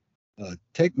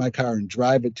 take my car and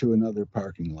drive it to another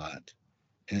parking lot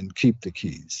and keep the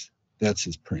keys. That's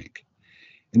his prank.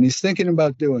 And he's thinking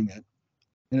about doing it.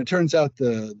 And it turns out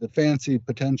the fancy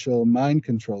potential mind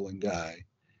controlling guy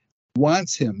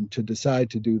wants him to decide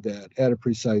to do that at a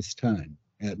precise time,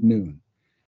 at noon.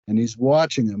 And he's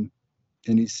watching him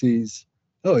and he sees,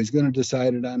 oh, he's going to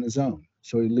decide it on his own.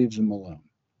 So he leaves him alone.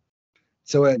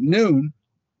 So at noon,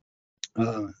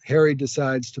 Harry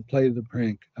decides to play the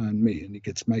prank on me and he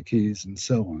gets my keys and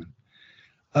so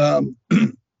on.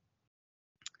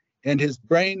 And his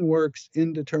brain works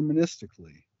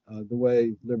indeterministically, the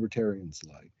way libertarians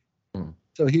like. Mm.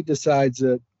 So he decides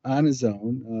it on his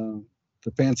own.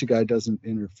 The fancy guy doesn't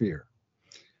interfere.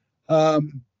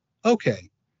 Okay,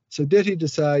 so did he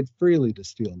decide freely to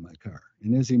steal my car?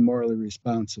 And is he morally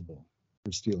responsible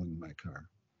for stealing my car?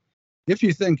 If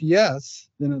you think yes,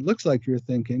 then it looks like you're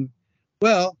thinking,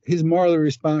 well, he's morally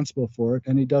responsible for it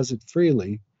and he does it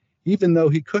freely, even though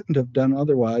he couldn't have done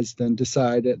otherwise than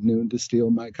decide at noon to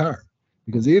steal my car.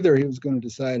 Because either he was going to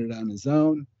decide it on his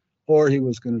own or he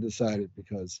was going to decide it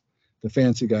because the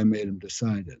fancy guy made him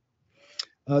decide it.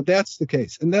 That's the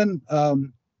case. And then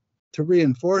to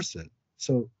reinforce it,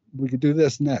 so we could do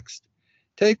this next.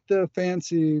 Take the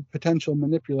fancy potential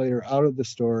manipulator out of the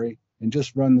story and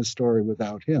just run the story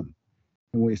without him.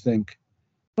 And we think,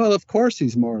 well, of course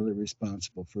he's morally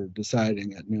responsible for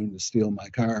deciding at noon to steal my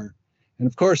car. And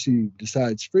of course he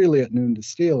decides freely at noon to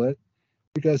steal it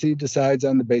because he decides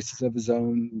on the basis of his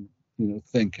own,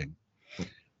 thinking.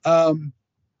 And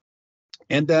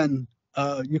then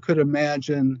you could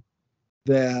imagine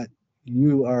that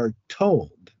you are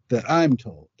told, that I'm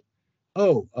told,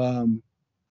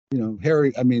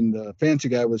 Harry, the fancy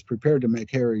guy was prepared to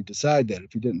make Harry decide that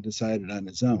if he didn't decide it on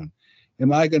his own.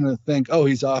 Am I going to think, oh,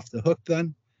 he's off the hook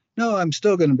then? No, I'm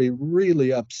still going to be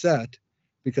really upset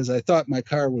because I thought my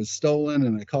car was stolen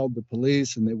and I called the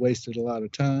police and they wasted a lot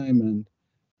of time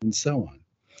and so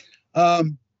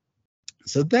on.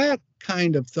 So that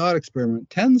kind of thought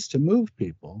experiment tends to move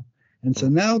people. And so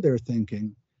now they're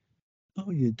thinking,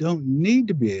 oh, you don't need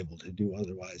to be able to do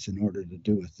otherwise in order to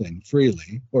do a thing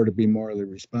freely or to be morally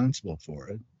responsible for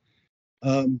it.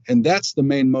 And that's the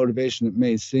main motivation, it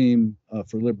may seem,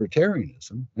 for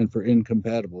libertarianism and for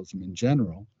incompatibilism in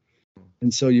general.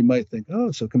 And so you might think,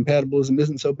 oh, so compatibilism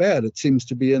isn't so bad. It seems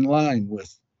to be in line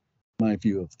with my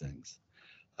view of things.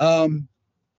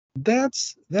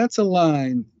 That's a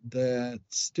line that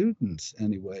students,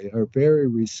 anyway, are very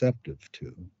receptive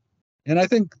to. And I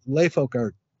think layfolk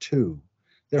are too.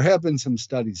 There have been some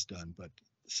studies done, but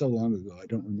so long ago, I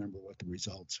don't remember what the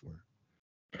results were.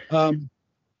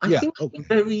 I think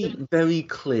very, very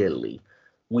clearly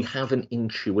we have an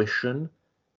intuition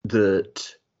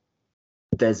that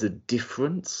there's a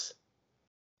difference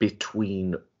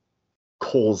between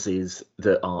causes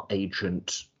that are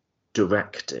agent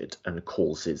directed and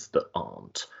causes that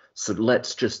aren't. So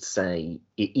let's just say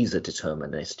it is a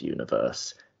determinist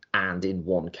universe. And in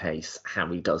one case,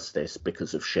 Harry does this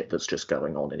because of shit that's just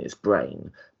going on in his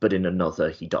brain. But in another,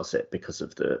 he does it because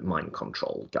of the mind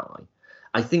control guy.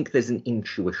 I think there's an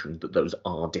intuition that those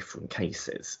are different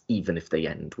cases, even if they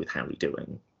end with Harry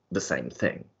doing the same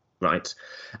thing, right?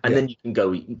 And then you can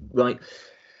go, right,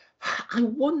 I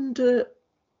wonder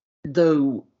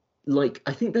Though, like,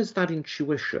 I think there's that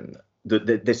intuition that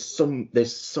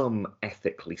there's some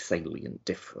ethically salient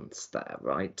difference there,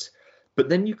 right? But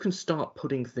then you can start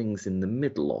putting things in the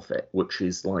middle of it, which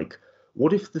is like,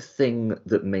 what if the thing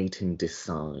that made him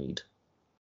decide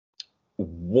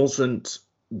wasn't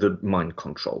the mind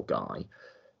control guy,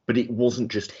 but it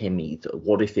wasn't just him either?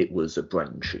 What if it was a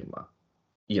brain tumor?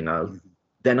 You know?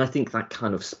 Then I think that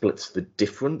kind of splits the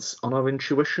difference on our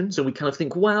intuitions, and we kind of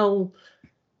think, well,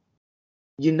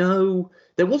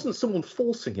 there wasn't someone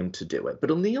forcing him to do it. But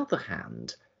on the other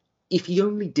hand, if he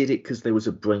only did it because there was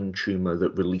a brain tumor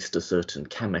that released a certain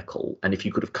chemical, and if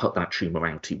you could have cut that tumor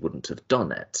out, he wouldn't have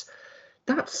done it,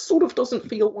 that sort of doesn't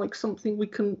feel like something we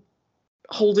can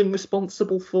hold him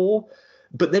responsible for.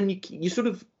 But then you sort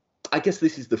of, I guess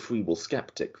this is the free will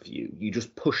skeptic view. You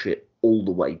just push it all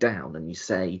the way down and you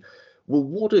say, well,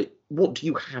 what do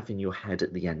you have in your head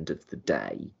at the end of the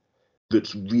day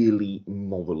that's really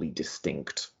morally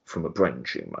distinct from a brain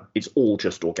tumor? It's all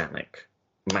just organic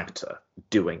matter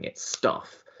doing its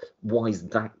stuff. Why is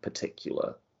that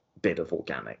particular bit of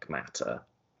organic matter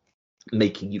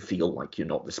making you feel like you're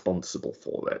not responsible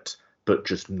for it, but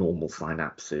just normal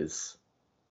synapses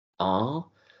are?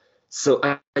 So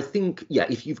I think, yeah,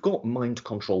 if you've got mind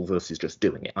control versus just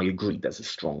doing it, I agree there's a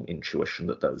strong intuition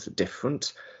that those are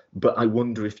different. But I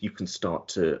wonder if you can start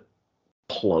to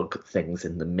plug things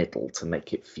in the middle to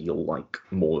make it feel like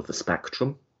more of a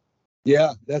spectrum.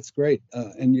 Yeah, that's great.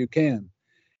 And you can.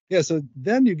 Yeah, so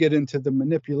then you get into the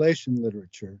manipulation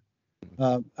literature.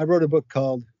 I wrote a book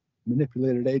called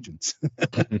Manipulated Agents.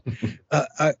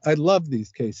 I love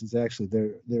these cases, actually.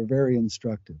 They're very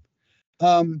instructive.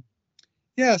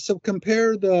 Yeah, so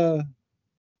compare the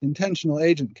intentional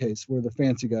agent case where the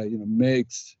fancy guy,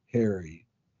 makes Harry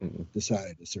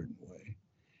decide a certain way.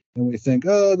 And we think,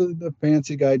 oh, the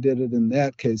fancy guy did it in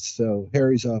that case, so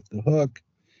Harry's off the hook.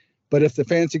 But if the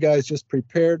fancy guy is just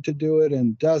prepared to do it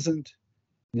and doesn't,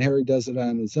 and Harry does it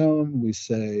on his own, we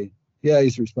say, yeah,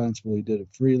 he's responsible. He did it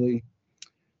freely.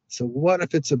 So what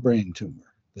if it's a brain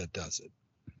tumor that does it?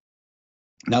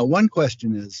 Now, one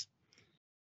question is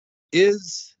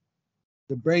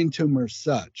the brain tumor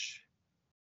such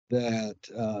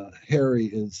that Harry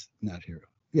is not Harry?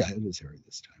 Yeah, it is Harry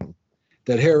this time.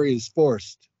 That Harry is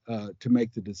forced to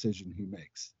make the decision he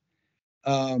makes.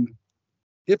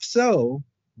 If so,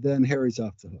 then Harry's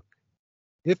off the hook.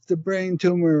 If the brain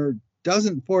tumor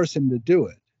doesn't force him to do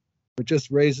it, but just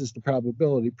raises the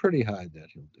probability pretty high that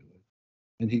he'll do it,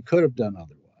 and he could have done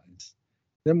otherwise,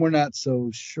 then we're not so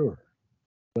sure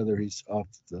whether he's off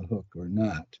the hook or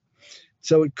not.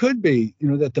 So it could be,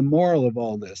 that the moral of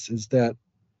all this is that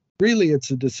really it's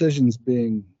the decisions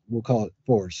being, we'll call it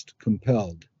forced,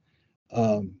 compelled,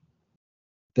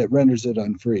 that renders it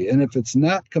unfree. And if it's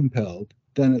not compelled,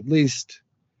 then at least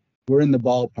we're in the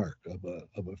ballpark of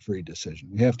a free decision.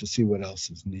 We have to see what else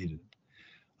is needed.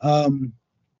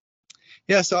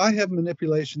 Yeah, so I have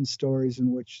manipulation stories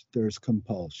in which there's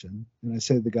compulsion, and I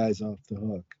say the guy's off the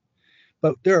hook.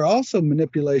 But there are also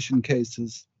manipulation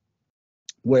cases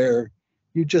where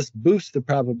you just boost the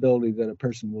probability that a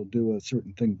person will do a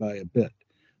certain thing by a bit,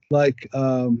 like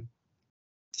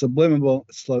subliminal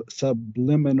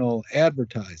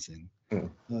advertising.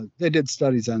 They did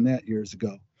studies on that years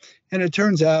ago. And it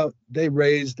turns out they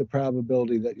raised the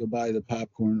probability that you'll buy the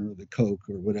popcorn or the Coke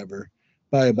or whatever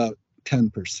by about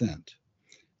 10%.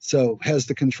 So has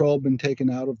the control been taken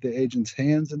out of the agent's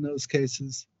hands in those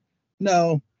cases?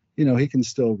 No, he can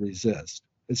still resist.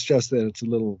 It's just that it's a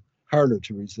little harder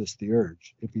to resist the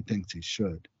urge if he thinks he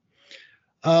should.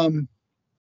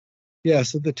 Yeah,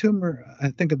 so the tumor, I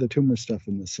think of the tumor stuff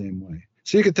in the same way.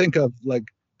 So you could think of like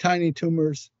tiny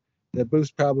tumors that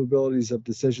boost probabilities of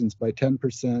decisions by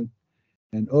 10%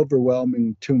 and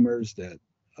overwhelming tumors that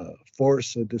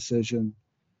force a decision.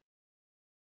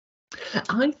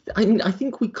 I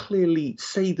think we clearly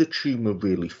say the tumor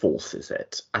really forces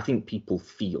it. I think people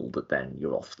feel that then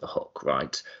you're off the hook,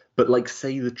 right? But like,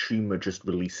 say the tumor just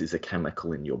releases a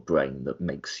chemical in your brain that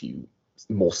makes you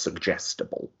more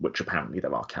suggestible, which apparently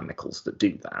there are chemicals that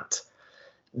do that,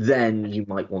 then you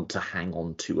might want to hang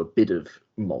on to a bit of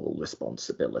moral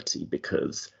responsibility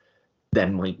because there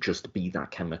might just be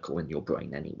that chemical in your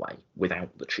brain anyway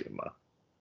without the tumor,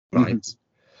 right?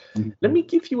 Mm-hmm. Let me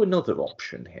give you another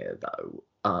option here, though,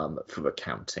 for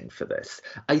accounting for this.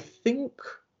 I think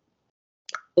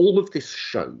all of this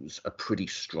shows a pretty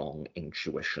strong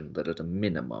intuition that at a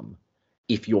minimum,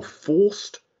 if you're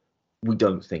forced, we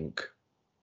don't think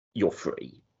you're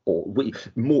free. Or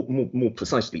more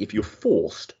precisely, if you're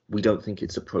forced, we don't think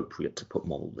it's appropriate to put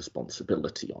moral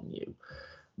responsibility on you.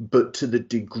 But to the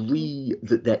degree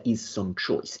that there is some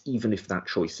choice, even if that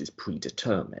choice is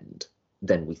predetermined,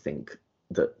 then we think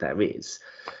that there is.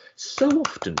 So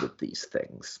often with these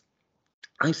things,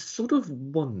 I sort of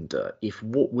wonder if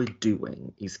what we're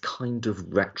doing is kind of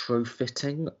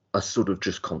retrofitting a sort of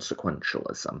just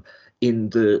consequentialism, in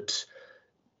that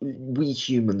we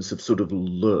humans have sort of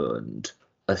learned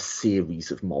a series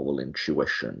of moral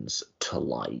intuitions to,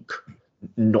 like,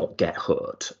 not get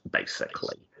hurt,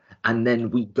 basically. And then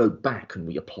we go back and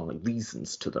we apply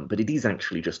reasons to them, but it is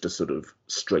actually just a sort of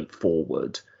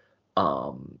straightforward,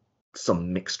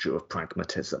 some mixture of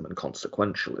pragmatism and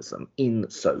consequentialism.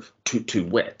 To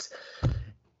wit,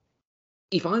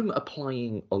 if I'm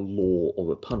applying a law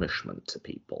or a punishment to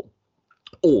people,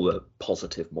 or a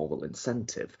positive moral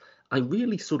incentive, I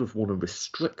really sort of want to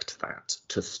restrict that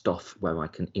to stuff where I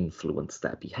can influence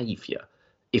their behavior.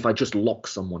 If I just lock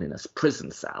someone in a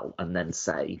prison cell and then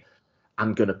say,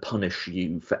 I'm going to punish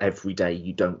you for every day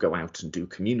you don't go out and do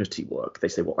community work, they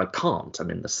say, well, I can't,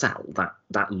 I'm in the cell.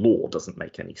 That law doesn't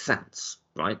make any sense,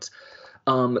 right?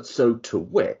 So to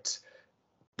wit,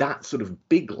 that sort of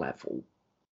big level,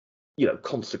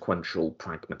 consequential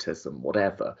pragmatism,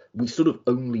 whatever, we sort of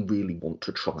only really want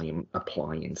to try and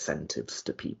apply incentives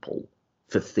to people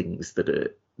for things that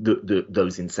are,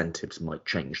 those incentives might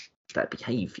change their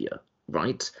behavior,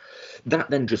 right? That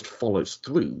then just follows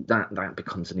through. That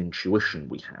becomes an intuition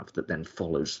we have that then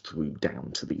follows through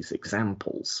down to these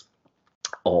examples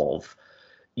of,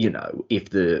 if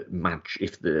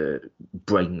the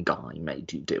brain guy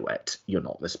made you do it, you're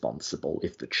not responsible.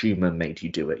 If the tumor made you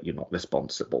do it, you're not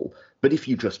responsible. But if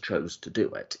you just chose to do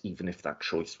it, even if that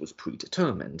choice was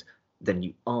predetermined, then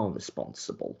you are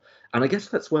responsible. And I guess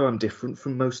that's where I'm different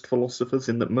from most philosophers,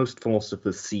 in that most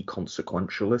philosophers see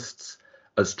consequentialists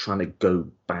as trying to go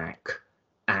back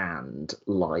and,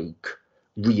 like,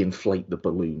 reinflate the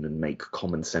balloon and make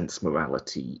common sense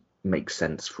morality make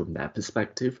sense from their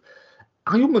perspective.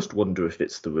 I almost wonder if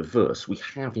it's the reverse. We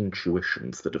have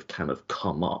intuitions that have kind of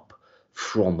come up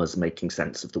from us making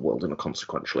sense of the world in a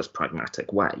consequentialist,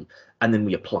 pragmatic way, and then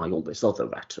we apply all this other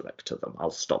rhetoric to them.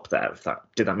 I'll stop there.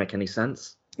 Did that make any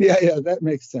sense? Yeah, that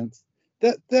makes sense.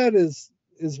 That is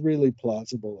really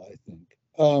plausible, I think.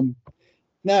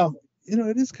 Now,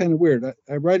 it is kind of weird.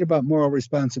 I write about moral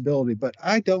responsibility, but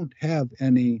I don't have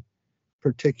any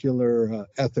particular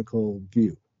ethical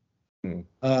view.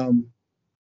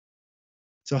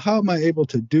 So how am I able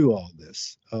to do all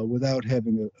this without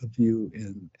having a view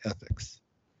in ethics?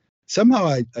 Somehow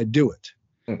I do it.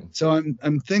 So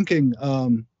I'm thinking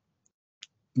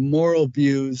moral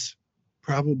views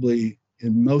probably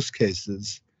in most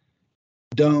cases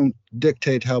don't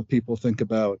dictate how people think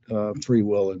about free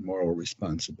will and moral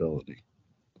responsibility.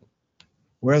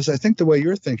 Whereas I think the way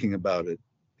you're thinking about it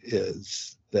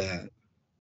is that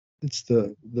it's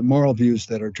the moral views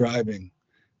that are driving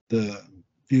the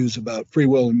views about free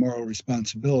will and moral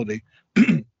responsibility,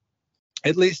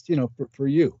 at least, for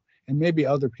you, and maybe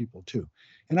other people too.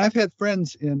 And I've had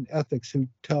friends in ethics who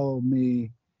tell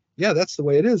me, yeah, that's the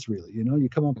way it is, really. You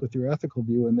come up with your ethical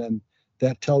view, and then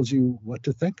that tells you what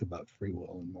to think about free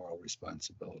will and moral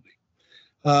responsibility.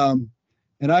 And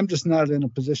I'm just not in a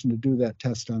position to do that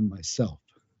test on myself.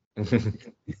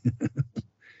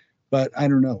 But I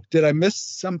don't know. Did I miss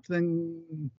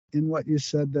something in what you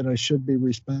said that I should be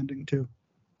responding to?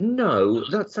 No,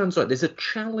 that sounds right. There's a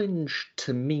challenge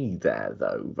to me there,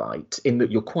 though, right? In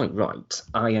that you're quite right.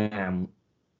 I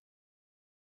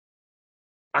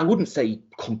wouldn't say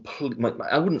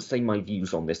my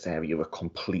views on this area are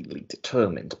completely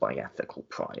determined by ethical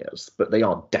priors, but they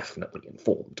are definitely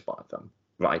informed by them,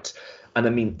 right? And I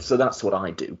mean, so that's what I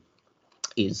do,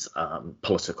 is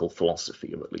political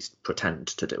philosophy, or at least pretend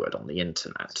to do it on the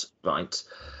internet, right?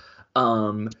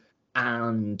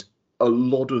 And a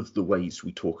lot of the ways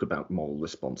we talk about moral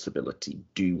responsibility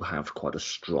do have quite a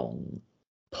strong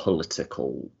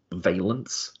political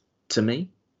valence to me.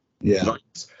 Yeah.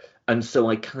 Right. And so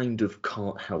I kind of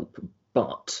can't help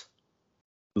but,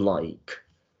 like,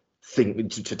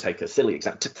 to take a silly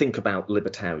example, to think about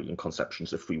libertarian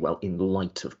conceptions of free will in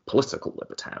light of political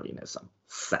libertarianism,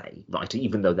 say, right,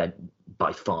 even though they're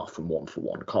by far from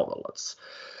one-for-one correlates.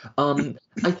 I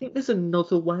think there's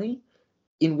another way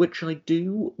in which I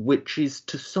do, which is,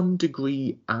 to some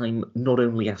degree, I'm not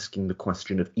only asking the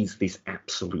question of, is this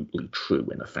absolutely true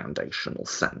in a foundational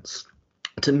sense?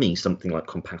 To me, something like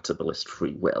compatibilist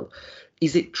free will,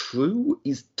 is it true,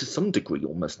 is to some degree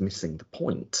almost missing the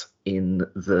point, in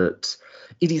that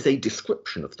it is a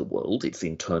description of the world, it's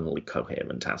internally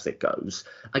coherent as it goes.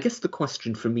 I guess the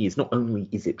question for me is not only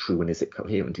is it true and is it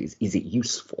coherent, is it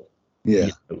useful?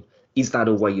 Yeah. Is that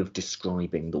a way of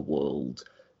describing the world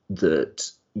that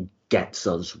gets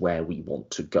us where we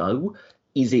want to go?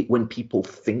 Is it when people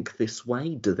think this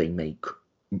way, do they make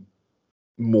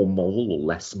more moral or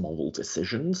less moral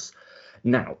decisions?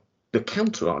 Now, the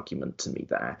counter argument to me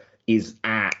there is,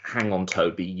 hang on,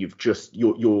 Toby, you've just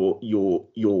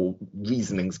your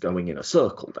reasoning's going in a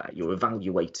circle there. You're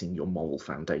evaluating your moral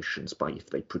foundations by if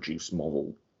they produce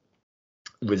moral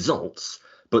results,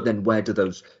 but then where do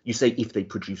those, you say if they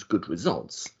produce good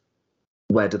results,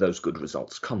 where do those good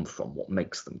results come from? What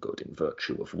makes them good in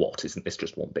virtue of what? Isn't this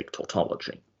just one big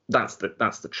tautology? That's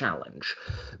the challenge.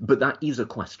 But that is a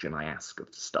question I ask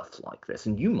of stuff like this.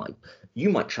 And you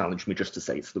might challenge me just to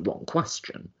say it's the wrong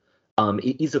question.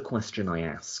 It is a question I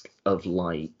ask of,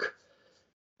 like,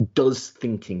 does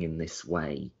thinking in this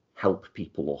way help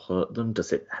people or hurt them?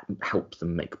 Does it help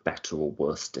them make better or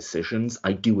worse decisions?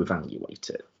 I do evaluate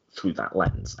it through that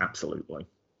lens, absolutely.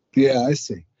 Yeah, I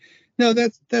see. No,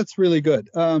 that's really good.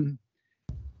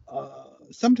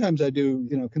 Sometimes I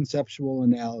do, conceptual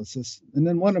analysis, and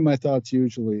then one of my thoughts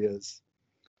usually is,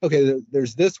 okay,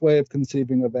 there's this way of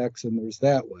conceiving of X, and there's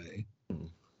that way,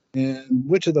 and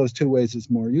which of those two ways is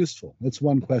more useful? That's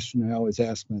one question I always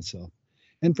ask myself.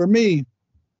 And for me,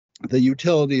 the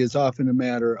utility is often a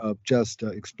matter of just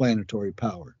explanatory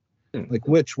power, like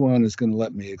which one is going to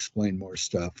let me explain more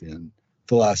stuff in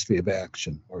philosophy of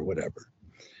action or whatever.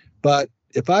 But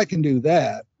if I can do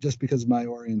that just because of my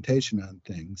orientation on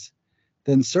things,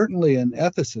 then certainly an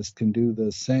ethicist can do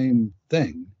the same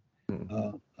thing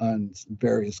on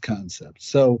various concepts.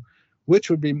 So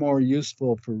which would be more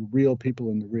useful for real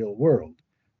people in the real world?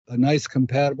 A nice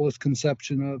compatibilist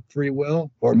conception of free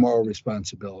will or moral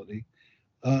responsibility,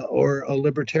 or a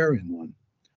libertarian one?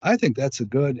 I think that's a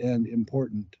good and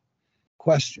important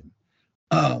question.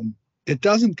 It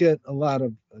doesn't get a lot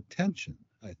of attention,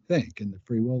 I think, in the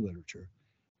free will literature,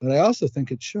 but I also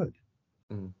think it should.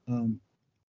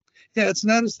 Yeah, it's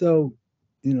not as though,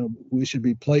 we should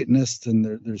be Platonists and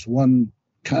there's one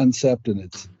concept and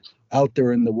it's out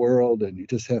there in the world and you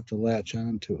just have to latch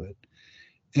on to it.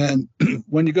 And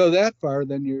when you go that far,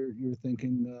 then you're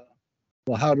thinking,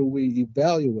 well, how do we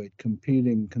evaluate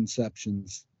competing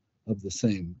conceptions of the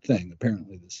same thing,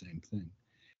 apparently the same thing?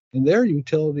 And their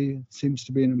utility seems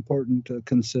to be an important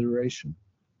consideration.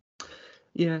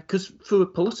 Yeah, because for a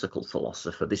political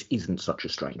philosopher, this isn't such a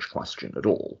strange question at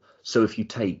all. So if you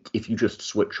just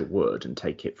switch a word and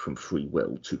take it from free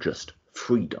will to just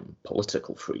freedom,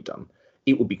 political freedom,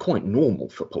 it would be quite normal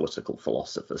for political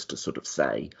philosophers to sort of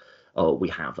say, oh, we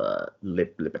have a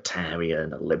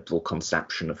libertarian, a liberal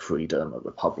conception of freedom, a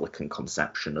republican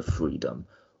conception of freedom.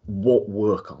 What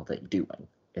work are they doing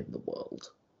in the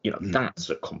world? That's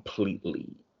a completely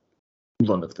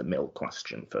run-of-the-mill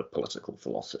question for political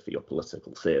philosophy or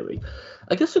political theory.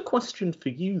 I guess a question for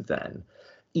you then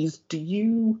is, do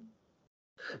you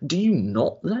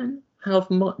not then have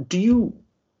do you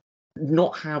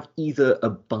not have either a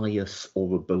bias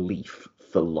or a belief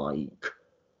for, like,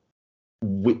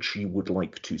 which you would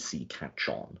like to see catch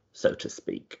on, so to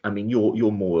speak? I mean,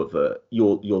 you're more of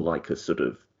you're like a sort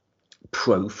of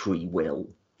pro free will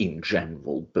in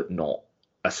general, but not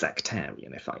a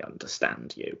sectarian, if I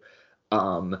understand you.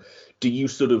 Do you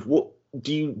sort of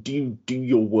do you do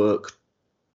your work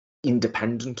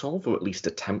independent of, or at least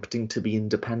attempting to be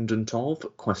independent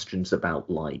of, questions about,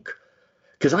 like,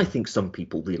 because I think some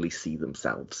people really see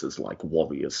themselves as like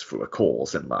warriors for a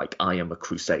cause, and like, I am a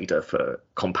crusader for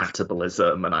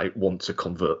compatibilism and I want to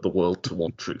convert the world to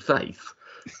one true faith.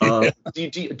 Do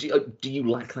you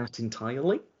lack that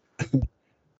entirely?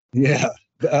 Yeah,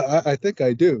 I think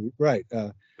I do. Right.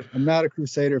 I'm not a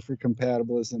crusader for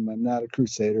compatibilism. I'm not a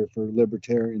crusader for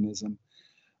libertarianism.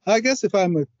 I guess if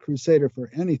I'm a crusader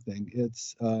for anything,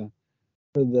 it's for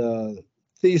the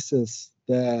thesis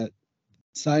that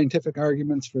scientific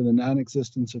arguments for the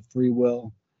non-existence of free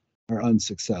will are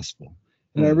unsuccessful.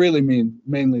 And I really mean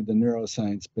mainly the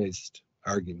neuroscience-based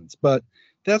arguments. But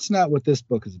that's not what this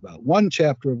book is about. One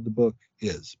chapter of the book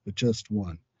is, but just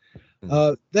one.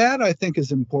 That I think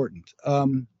is important.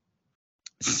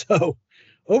 So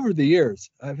over the years,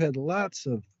 I've had lots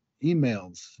of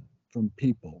emails from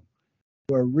people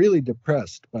who are really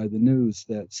depressed by the news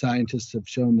that scientists have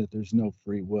shown that there's no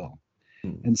free will.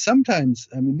 And sometimes,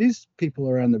 I mean, these people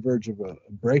are on the verge of a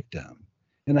breakdown,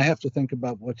 and I have to think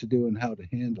about what to do and how to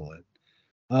handle it.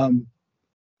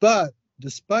 But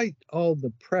despite all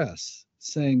the press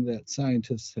saying that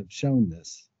scientists have shown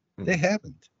this, they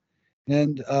haven't.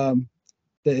 And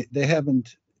they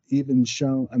haven't even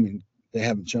shown, I mean, they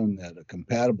haven't shown that a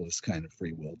compatibilist kind of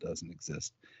free will doesn't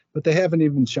exist, but they haven't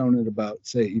even shown it about,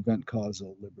 say, event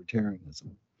causal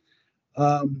libertarianism.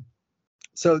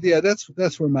 So yeah,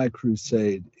 that's where my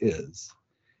crusade is.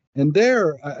 And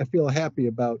there, I feel happy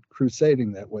about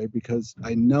crusading that way because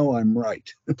I know I'm right.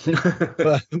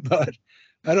 but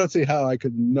I don't see how I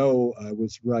could know I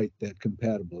was right that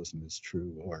compatibilism is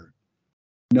true, or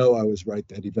know I was right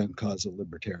that event causal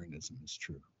libertarianism is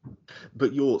true.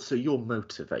 But your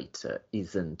motivator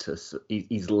is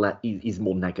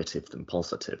more negative than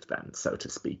positive, then, so to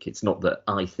speak. It's not that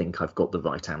I think I've got the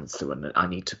right answer and I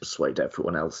need to persuade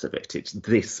everyone else of it. It's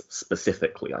this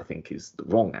specifically I think is the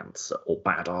wrong answer or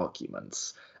bad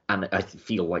arguments. And I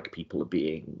feel like people are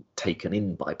being taken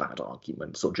in by bad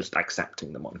arguments or just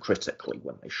accepting them uncritically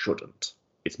when they shouldn't.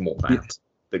 It's more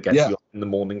that gets you up in the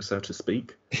morning, so to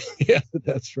speak. Yeah,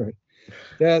 that's right.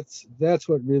 That's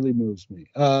what really moves me.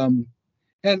 And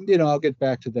I'll get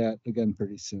back to that again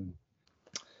pretty soon.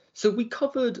 So we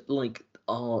covered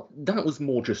that was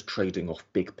more just trading off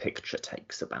big picture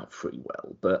takes about free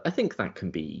will, but I think that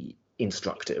can be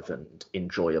instructive and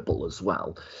enjoyable as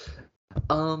well.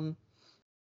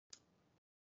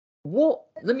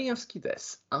 Let me ask you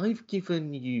this. I've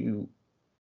given you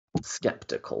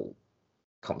skeptical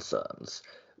concerns.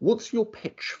 What's your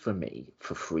pitch for me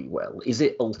for free will? Is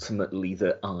it ultimately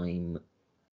that I'm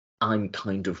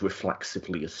kind of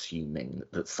reflexively assuming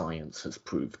that science has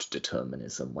proved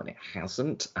determinism when it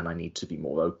hasn't, and I need to be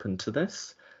more open to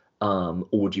this? Or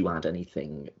would you add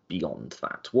anything beyond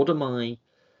that?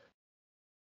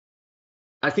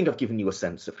 I think I've given you a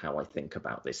sense of how I think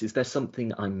about this. Is there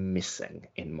something I'm missing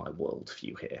in my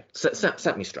worldview here?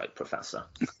 Set me straight, Professor.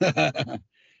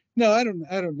 No, I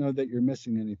don't know that you're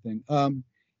missing anything.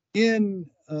 In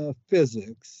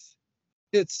physics,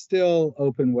 it's still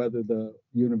open whether the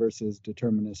universe is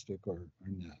deterministic or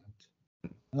not.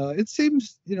 It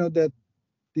seems, that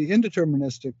the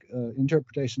indeterministic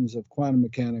interpretations of quantum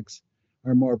mechanics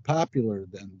are more popular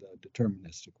than the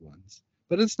deterministic ones,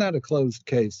 but it's not a closed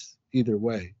case either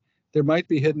way. There might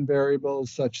be hidden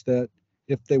variables such that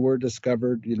if they were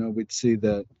discovered, we'd see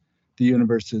that the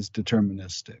universe is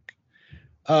deterministic.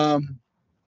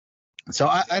 So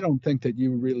I don't think that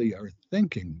you really are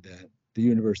thinking that the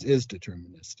universe is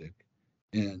deterministic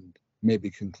and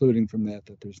maybe concluding from that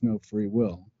there's no free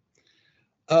will.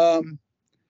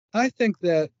 I think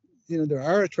that, there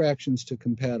are attractions to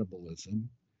compatibilism,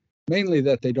 mainly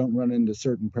that they don't run into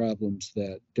certain problems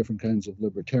that different kinds of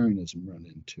libertarianism run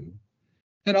into.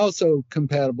 And also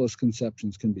compatibilist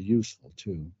conceptions can be useful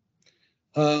too.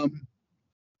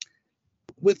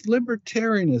 With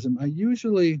libertarianism, I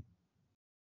usually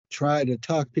try to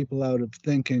talk people out of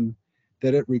thinking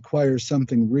that it requires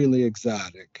something really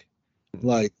exotic,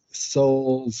 like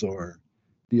souls or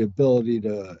the ability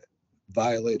to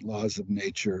violate laws of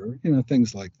nature,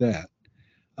 things like that.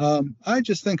 I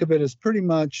just think of it as pretty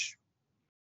much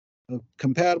a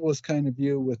compatibilist kind of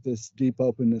view with this deep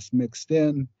openness mixed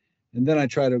in, and then I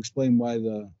try to explain why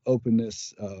the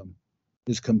openness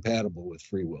is compatible with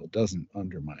free will, doesn't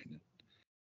undermine it.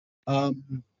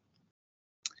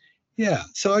 Yeah,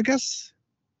 so I guess,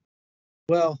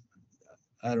 well,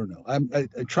 I don't know. I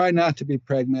try not to be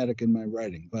pragmatic in my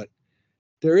writing, but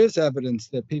there is evidence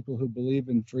that people who believe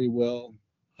in free will,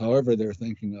 however they're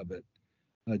thinking of it,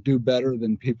 do better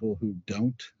than people who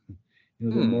don't. They're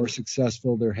more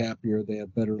successful, they're happier, they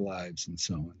have better lives, and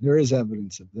so on. There is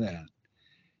evidence of that.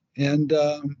 And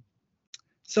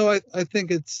so I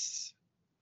think it's,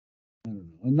 I don't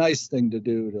know, a nice thing to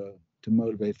do to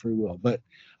motivate free will. But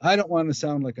I don't want to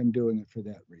sound like I'm doing it for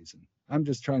that reason. I'm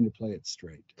just trying to play it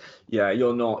straight. Yeah,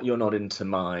 you're not into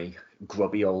my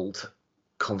grubby old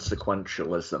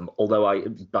consequentialism. Although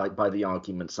by the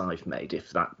arguments I've made, if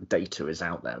that data is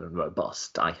out there and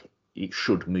robust, it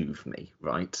should move me,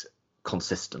 right,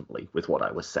 consistently with what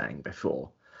I was saying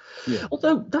before. Yeah.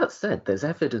 Although that said, there's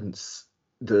evidence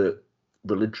that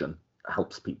religion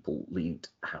helps people lead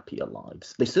happier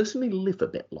lives. They certainly live a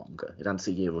bit longer. It adds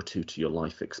a year or two to your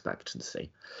life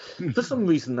expectancy. For some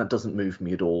reason, that doesn't move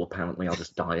me at all. Apparently, I'll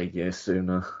just die a year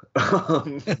sooner.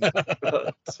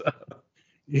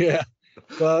 Yeah.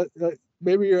 Well,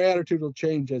 maybe your attitude will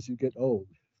change as you get old.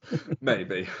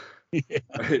 Maybe. Yeah.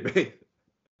 Maybe.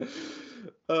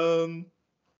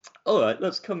 All right,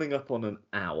 that's coming up on an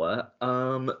hour.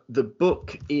 The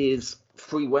book is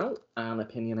Free Will, an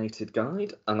Opinionated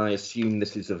Guide, and I assume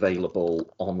this is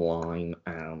available online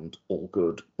and all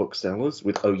good booksellers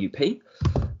with OUP.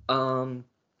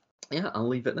 Yeah, I'll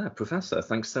leave it there. Professor,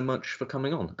 thanks so much for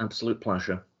coming on. Absolute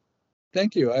pleasure.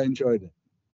 Thank you. I enjoyed it.